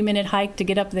 90-minute hike to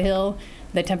get up the hill.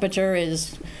 The temperature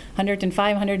is 105,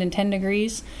 110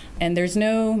 degrees, and there's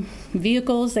no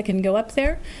vehicles that can go up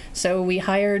there. So we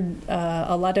hired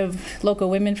a lot of local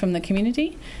women from the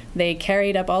community. They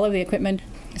carried up all of the equipment,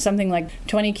 something like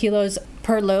 20 kilos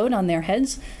per load on their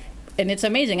heads. And it's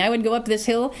amazing. I would go up this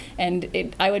hill,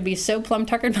 and I would be so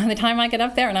plum-tuckered by the time I get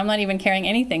up there, and I'm not even carrying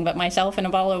anything but myself and a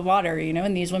bottle of water,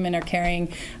 and these women are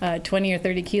carrying 20 or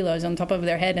 30 kilos on top of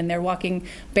their head, and they're walking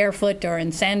barefoot or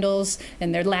in sandals,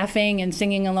 and they're laughing and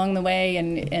singing along the way,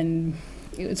 and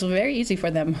it's very easy for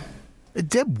them.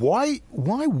 Deb, why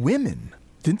women?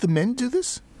 Didn't the men do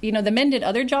this? The men did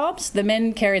other jobs. The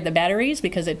men carried the batteries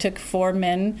because it took 4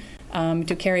 men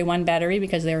to carry 1 battery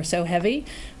because they were so heavy.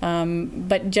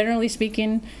 But generally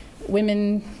speaking,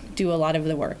 women do a lot of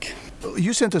the work.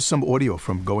 You sent us some audio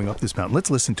from going up this mountain. Let's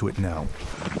listen to it now.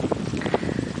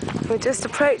 We're just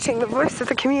approaching the voice of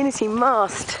the community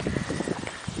mast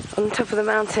on the top of the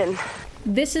mountain.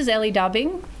 This is Ellie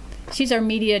Dobbing. She's our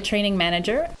media training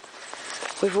manager.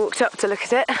 We've walked up to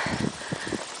look at it.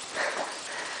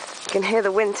 You can hear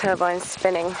the wind turbines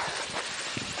spinning.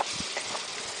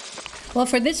 Well,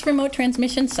 for this remote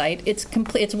transmission site, it's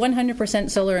 100%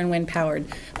 solar and wind powered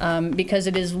because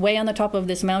it is way on the top of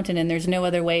this mountain, and there's no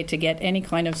other way to get any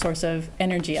kind of source of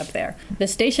energy up there. The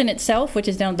station itself, which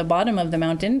is down at the bottom of the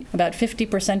mountain, about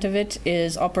 50% of it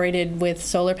is operated with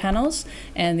solar panels,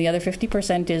 and the other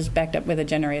 50% is backed up with a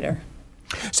generator.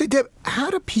 Say, Deb, how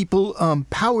do people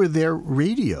power their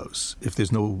radios if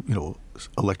there's no,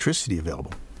 electricity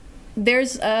available?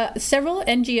 There's several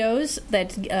NGOs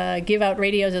that give out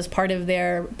radios as part of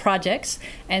their projects,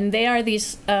 and they are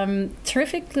these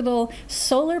terrific little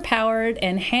solar-powered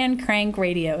and hand-crank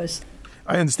radios.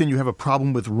 I understand you have a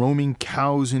problem with roaming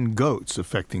cows and goats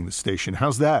affecting the station.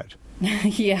 How's that?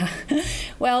 Yeah.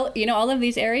 Well, all of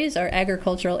these areas are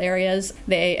agricultural areas.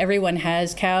 Everyone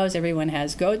has cows, everyone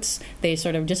has goats. They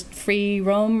sort of just free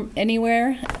roam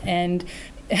anywhere, and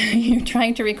you're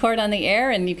trying to record on the air,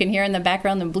 and you can hear in the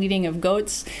background the bleating of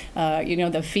goats,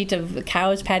 the feet of the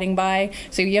cows padding by.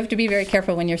 So you have to be very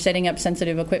careful when you're setting up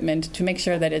sensitive equipment to make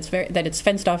sure that it's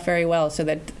fenced off very well so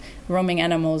that roaming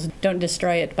animals don't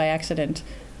destroy it by accident.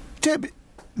 Deb,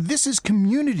 this is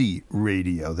community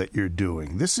radio that you're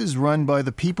doing. This is run by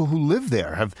the people who live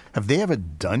there. Have they ever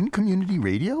done community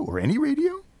radio or any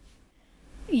radio?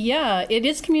 Yeah, it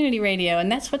is community radio, and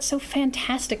that's what's so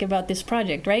fantastic about this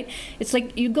project, right? It's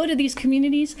like you go to these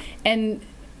communities, and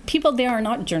people there are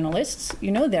not journalists.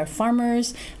 They're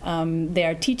farmers, they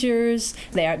are teachers,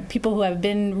 they are people who have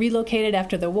been relocated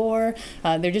after the war.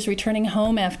 They're just returning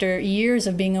home after years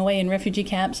of being away in refugee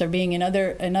camps or being in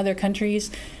other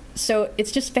countries. So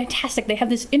it's just fantastic. They have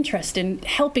this interest in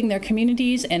helping their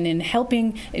communities and in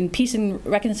helping in peace and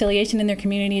reconciliation in their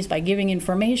communities by giving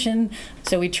information.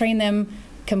 So we train them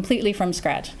completely from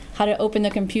scratch. How to open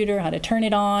the computer, how to turn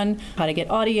it on, how to get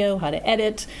audio, how to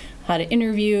edit, how to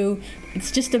interview.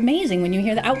 It's just amazing when you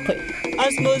hear the output.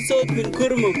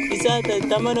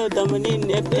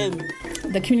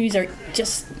 The communities are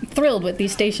just thrilled with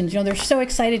these stations. They're so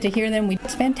excited to hear them.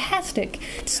 It's fantastic.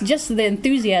 It's just the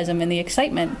enthusiasm and the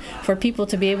excitement for people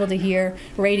to be able to hear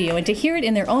radio and to hear it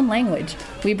in their own language.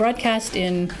 We broadcast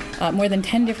in more than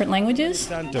 10 different languages.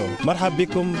 مرحب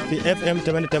بكم في FM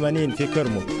 88 في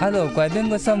كرمو.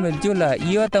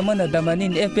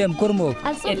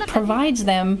 It provides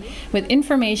them with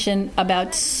information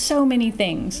about so many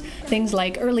things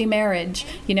like early marriage,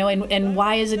 and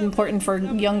why is it important for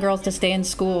young girls to stay in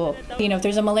school. If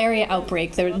there's a malaria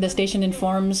outbreak, the station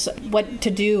informs what to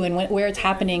do and where it's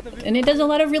happening. And it does a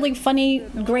lot of really funny,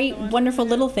 great, wonderful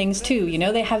little things too.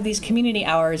 They have these community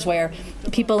hours where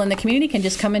people in the community can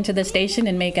just come into the station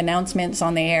and make announcements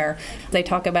on the air. They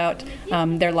talk about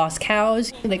their lost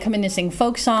cows. They come in to sing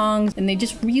folk songs, and they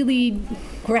just really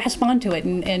grasp onto it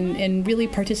and really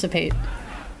participate.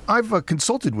 I've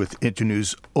consulted with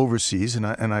Internews overseas, and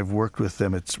I've worked with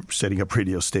them at setting up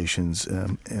radio stations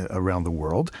around the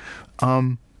world.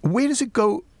 Where does it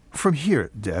go from here,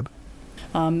 Deb?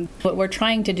 What we're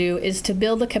trying to do is to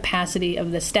build the capacity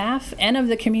of the staff and of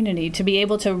the community to be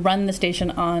able to run the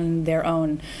station on their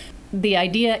own. The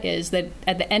idea is that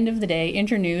at the end of the day,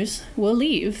 Internews will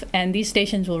leave, and these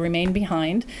stations will remain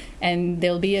behind, and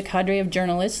there'll be a cadre of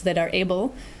journalists that are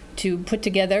able to put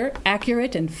together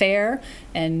accurate and fair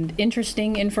and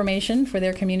interesting information for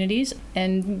their communities,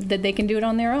 and that they can do it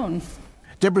on their own.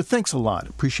 Deborah, thanks a lot.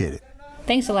 Appreciate it.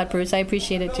 Thanks a lot, Bruce. I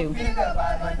appreciate it too.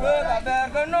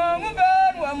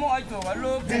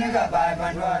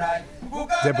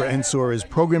 Deborah Ensor is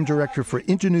Program Director for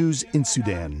Internews in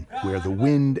Sudan, where the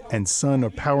wind and sun are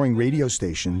powering radio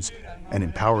stations and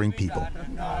empowering people.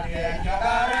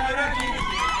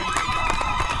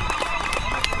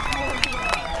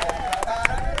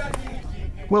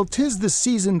 Well, 'tis the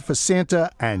season for Santa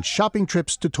and shopping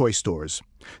trips to toy stores.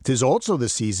 'Tis also the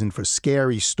season for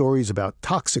scary stories about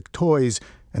toxic toys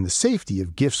and the safety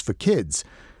of gifts for kids.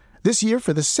 This year,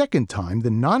 for the second time, the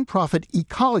nonprofit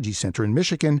Ecology Center in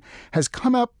Michigan has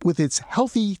come up with its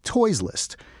Healthy Toys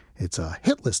list. It's a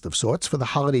hit list of sorts for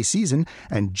the holiday season,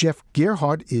 and Jeff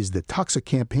Gerhardt is the Toxic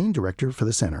Campaign Director for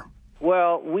the center.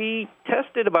 Well, we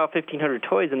tested about 1,500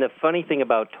 toys, and the funny thing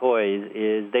about toys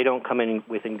is they don't come in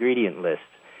with ingredient lists.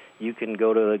 You can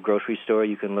go to the grocery store,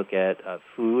 you can look at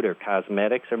food or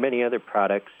cosmetics or many other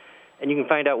products, and you can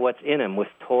find out what's in them. With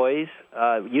toys,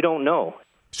 you don't know.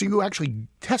 So you actually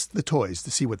test the toys to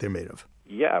see what they're made of?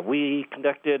 Yeah, we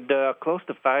conducted close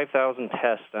to 5,000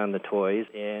 tests on the toys,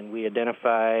 and we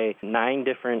identify 9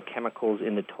 different chemicals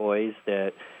in the toys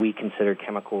that we consider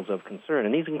chemicals of concern.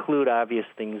 And these include obvious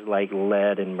things like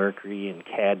lead and mercury and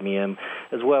cadmium,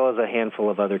 as well as a handful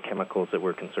of other chemicals that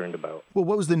we're concerned about. Well,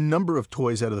 what was the number of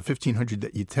toys out of the 1,500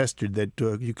 that you tested that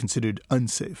you considered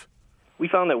unsafe? We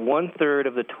found that 1/3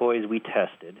 of the toys we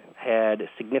tested had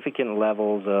significant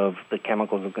levels of the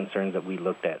chemicals of concerns that we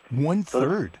looked at.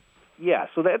 1/3? Yeah,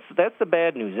 so that's the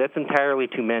bad news. That's entirely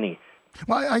too many.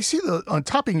 Well, I see on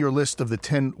topping your list of the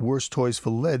 10 worst toys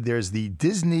for lead, there's the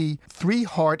Disney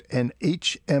 3-Heart and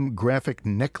HM graphic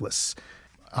necklace,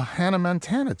 a Hannah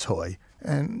Montana toy.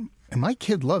 And my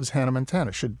kid loves Hannah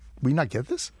Montana. Should we not get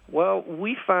this? Well,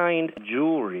 we find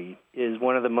jewelry is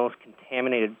one of the most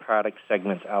contaminated product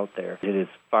segments out there. It is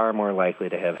far more likely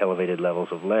to have elevated levels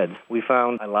of lead. We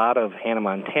found a lot of Hannah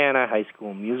Montana High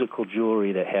School Musical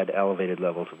jewelry that had elevated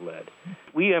levels of lead.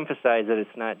 We emphasize that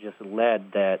it's not just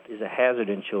lead that is a hazard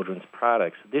in children's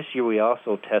products. This year we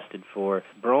also tested for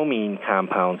bromine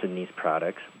compounds in these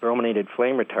products. Brominated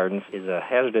flame retardants is a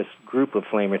hazardous group of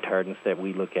flame retardants that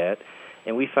we look at.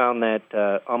 And we found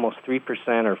that almost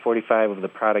 3% or 45 of the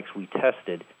products we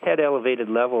tested had elevated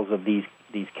levels of these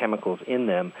chemicals in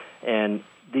them, and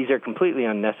these are completely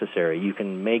unnecessary. You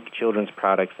can make children's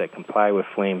products that comply with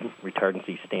flame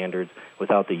retardancy standards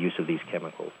without the use of these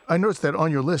chemicals. I noticed that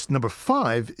on your list, number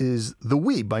 5 is the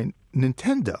Wii by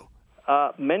Nintendo.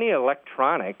 Many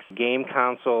electronics, game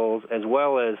consoles, as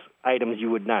well as items you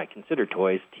would not consider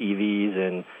toys, TVs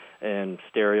and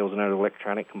stereos and other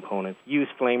electronic components, use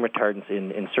flame retardants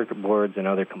in circuit boards and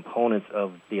other components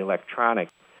of the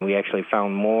electronics. We actually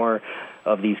found more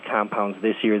of these compounds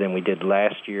this year than we did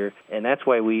last year, and that's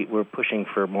why we're pushing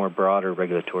for more broader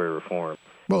regulatory reform.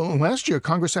 Well, last year,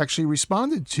 Congress actually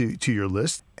responded to your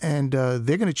list, and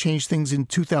they're going to change things in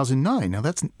 2009. Now,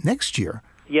 that's next year.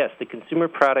 Yes, the Consumer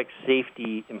Product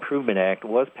Safety Improvement Act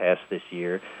was passed this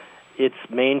year. Its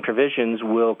main provisions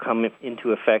will come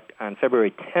into effect on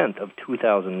February 10th of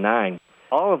 2009.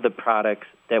 All of the products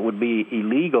that would be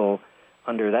illegal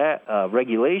under that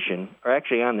regulation are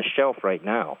actually on the shelf right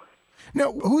now.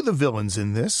 Now, who are the villains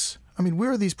in this? I mean,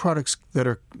 where are these products that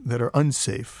are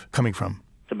unsafe coming from?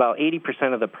 It's about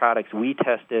 80% of the products we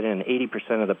tested and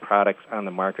 80% of the products on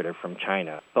the market are from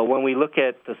China. But when we look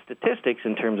at the statistics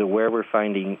in terms of where we're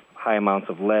finding high amounts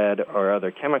of lead or other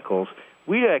chemicals,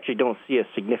 we actually don't see a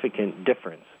significant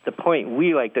difference. The point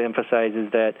we like to emphasize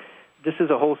is that this is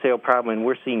a wholesale problem, and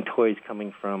we're seeing toys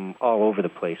coming from all over the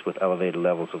place with elevated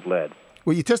levels of lead.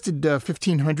 Well, you tested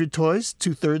 1,500 toys.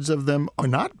 2/3 of them are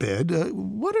not bad.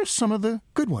 What are some of the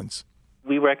good ones?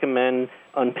 We recommend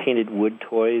unpainted wood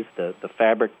toys. The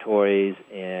fabric toys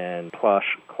and plush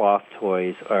cloth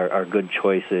toys are good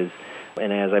choices.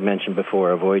 And as I mentioned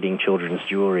before, avoiding children's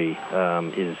jewelry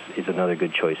is another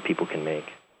good choice people can make.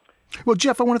 Well,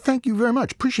 Jeff, I want to thank you very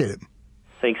much. Appreciate it.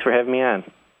 Thanks for having me on.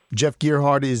 Jeff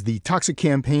Gearhart is the Toxic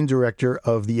Campaign Director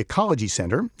of the Ecology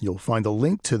Center. You'll find a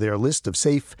link to their list of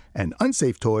safe and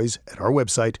unsafe toys at our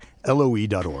website,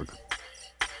 loe.org.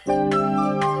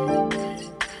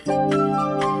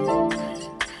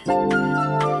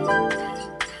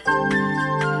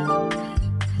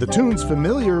 The tune's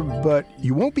familiar, but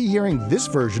you won't be hearing this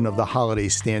version of the holiday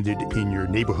standard in your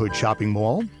neighborhood shopping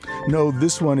mall. No,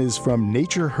 this one is from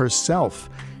nature herself.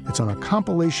 It's on a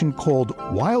compilation called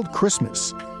Wild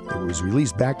Christmas. It was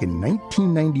released back in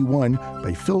 1991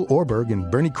 by Phil Orberg and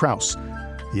Bernie Krause.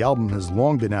 The album has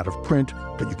long been out of print,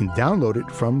 but you can download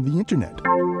it from the internet.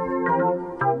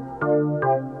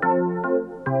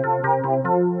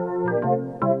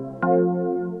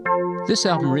 This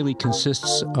album really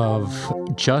consists of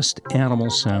just animal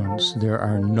sounds. There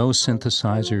are no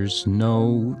synthesizers,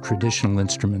 no traditional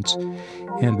instruments.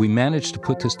 And we managed to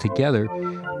put this together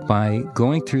by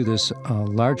going through this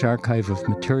large archive of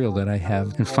material that I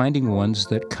have and finding ones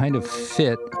that kind of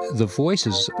fit the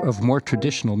voices of more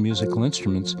traditional musical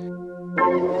instruments.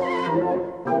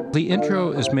 The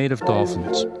intro is made of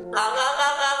dolphins.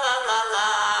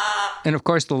 And of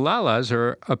course, the la-las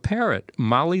are a parrot,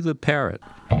 Molly the parrot.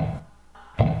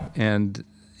 And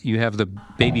you have the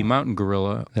baby mountain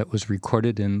gorilla that was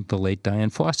recorded in the late Dian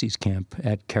Fossey's camp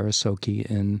at Karasoke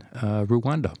in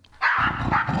Rwanda.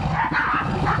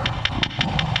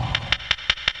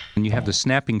 And you have the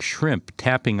snapping shrimp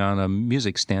tapping on a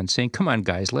music stand saying, "Come on,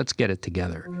 guys, let's get it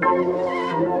together."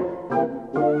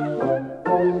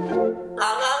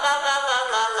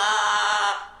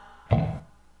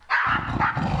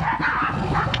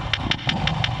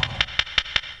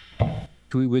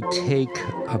 We would take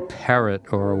a parrot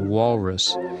or a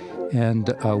walrus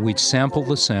and we'd sample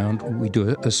the sound. We'd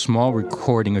do a small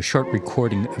recording, a short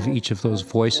recording of each of those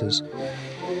voices.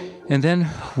 And then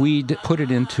we'd put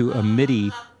it into a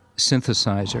MIDI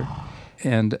synthesizer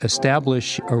and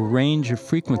establish a range of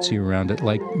frequency around it,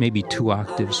 like maybe 2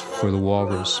 octaves for the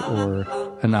walrus or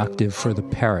an octave for the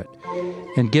parrot,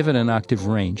 and give it an octave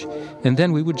range. And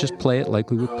then we would just play it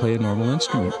like we would play a normal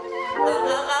instrument.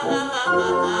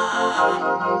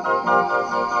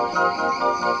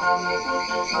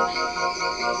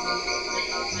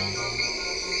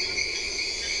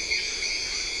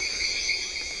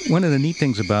 One of the neat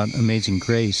things about Amazing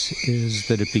Grace is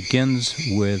that it begins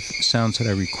with sounds that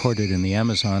I recorded in the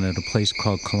Amazon at a place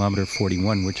called Kilometer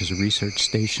 41, which is a research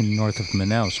station north of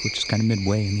Manaus, which is kind of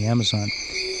midway in the Amazon.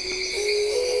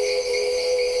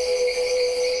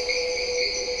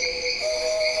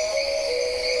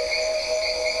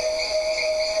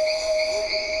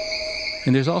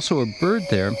 And there's also a bird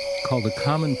there called the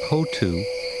common potu.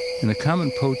 And the common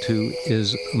potu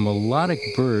is a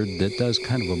melodic bird that does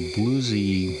kind of a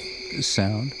bluesy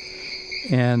sound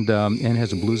and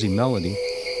has a bluesy melody.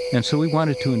 And so we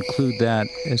wanted to include that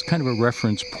as kind of a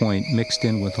reference point mixed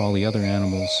in with all the other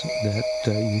animals that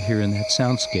you hear in that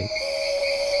soundscape.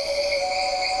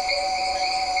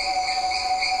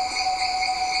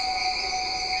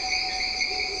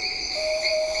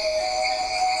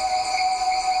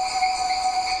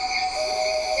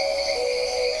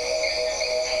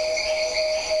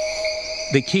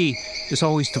 The key is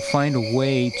always to find a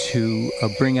way to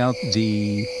bring out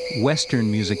the Western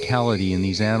musicality in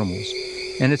these animals.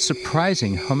 And it's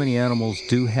surprising how many animals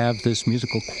do have this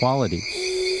musical quality.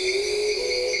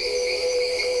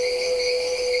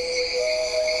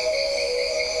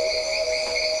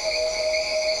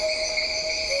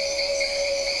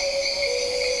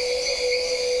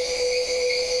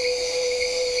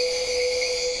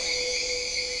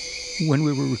 When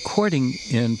we were recording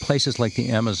in places like the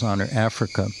Amazon or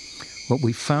Africa, what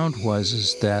we found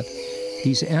is that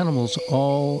these animals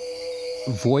all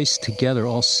voice together,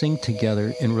 all sing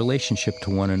together in relationship to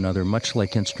one another, much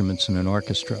like instruments in an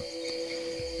orchestra.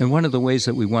 And one of the ways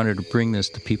that we wanted to bring this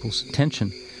to people's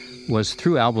attention was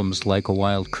through albums like A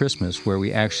Wild Christmas, where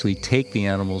we actually take the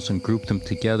animals and group them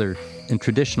together in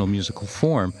traditional musical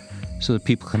form so that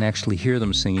people can actually hear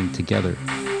them singing together.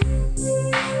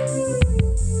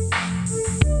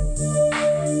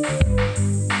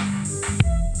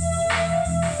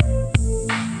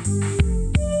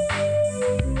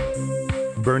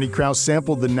 Bernie Krause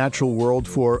sampled the natural world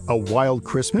for A Wild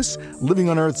Christmas. Living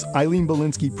on Earth's Eileen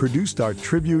Belinsky produced our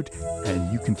tribute,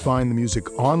 and you can find the music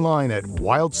online at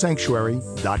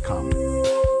wildsanctuary.com.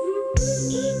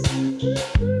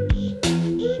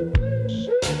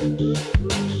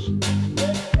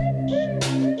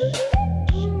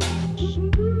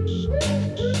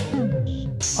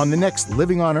 On the next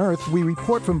Living on Earth, we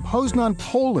report from Poznan,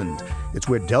 Poland. It's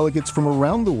where delegates from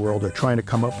around the world are trying to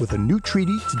come up with a new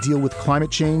treaty to deal with climate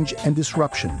change and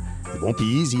disruption. It won't be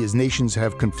easy as nations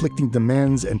have conflicting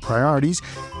demands and priorities,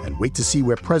 and wait to see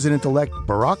where President-elect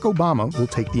Barack Obama will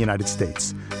take the United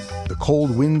States. The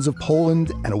cold winds of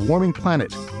Poland and a warming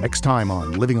planet, next time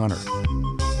on Living on Earth.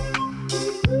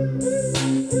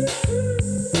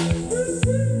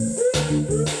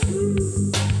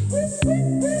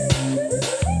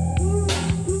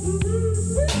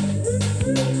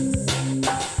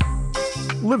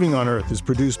 Living on Earth is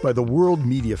produced by the World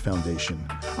Media Foundation.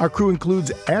 Our crew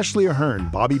includes Ashley Ahern,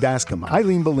 Bobby Bascom,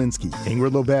 Eileen Belinsky,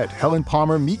 Ingrid Lobet, Helen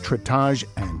Palmer, Mitra Taj,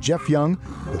 and Jeff Young,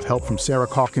 with help from Sarah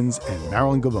Calkins and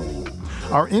Marilyn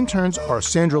Gavone. Our interns are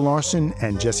Sandra Larson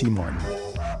and Jesse Martin.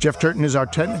 Jeff Turton is our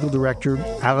technical director.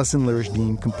 Allison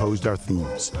Lirish-Dean composed our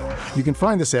themes. You can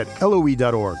find us at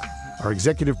LOE.org. Our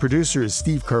executive producer is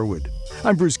Steve Kerwood.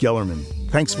 I'm Bruce Gellerman.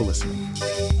 Thanks for listening.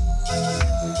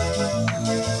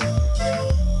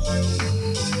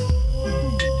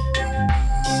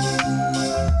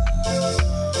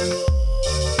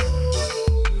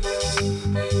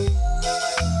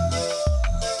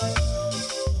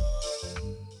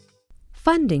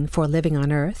 Funding for Living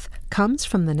on Earth comes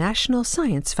from the National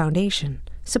Science Foundation,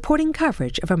 supporting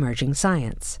coverage of emerging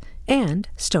science, and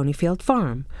Stonyfield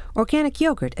Farm, organic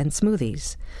yogurt and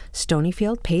smoothies.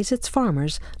 Stonyfield pays its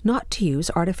farmers not to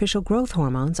use artificial growth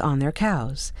hormones on their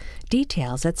cows.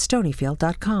 Details at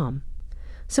stonyfield.com.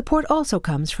 Support also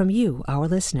comes from you, our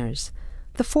listeners,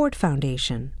 the Ford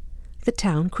Foundation, the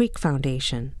Town Creek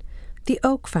Foundation, the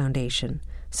Oak Foundation,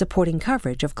 supporting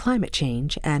coverage of climate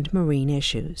change and marine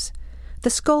issues, the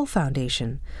Skoll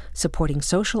Foundation, supporting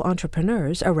social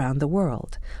entrepreneurs around the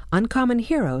world, uncommon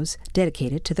heroes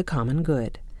dedicated to the common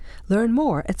good. Learn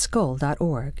more at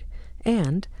skoll.org.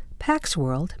 And Pax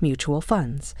World Mutual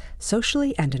Funds,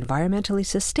 socially and environmentally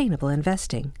sustainable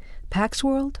investing. Pax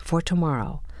World for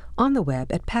tomorrow. On the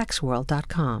web at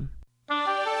paxworld.com.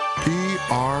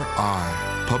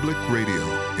 PRI, Public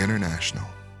Radio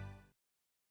International.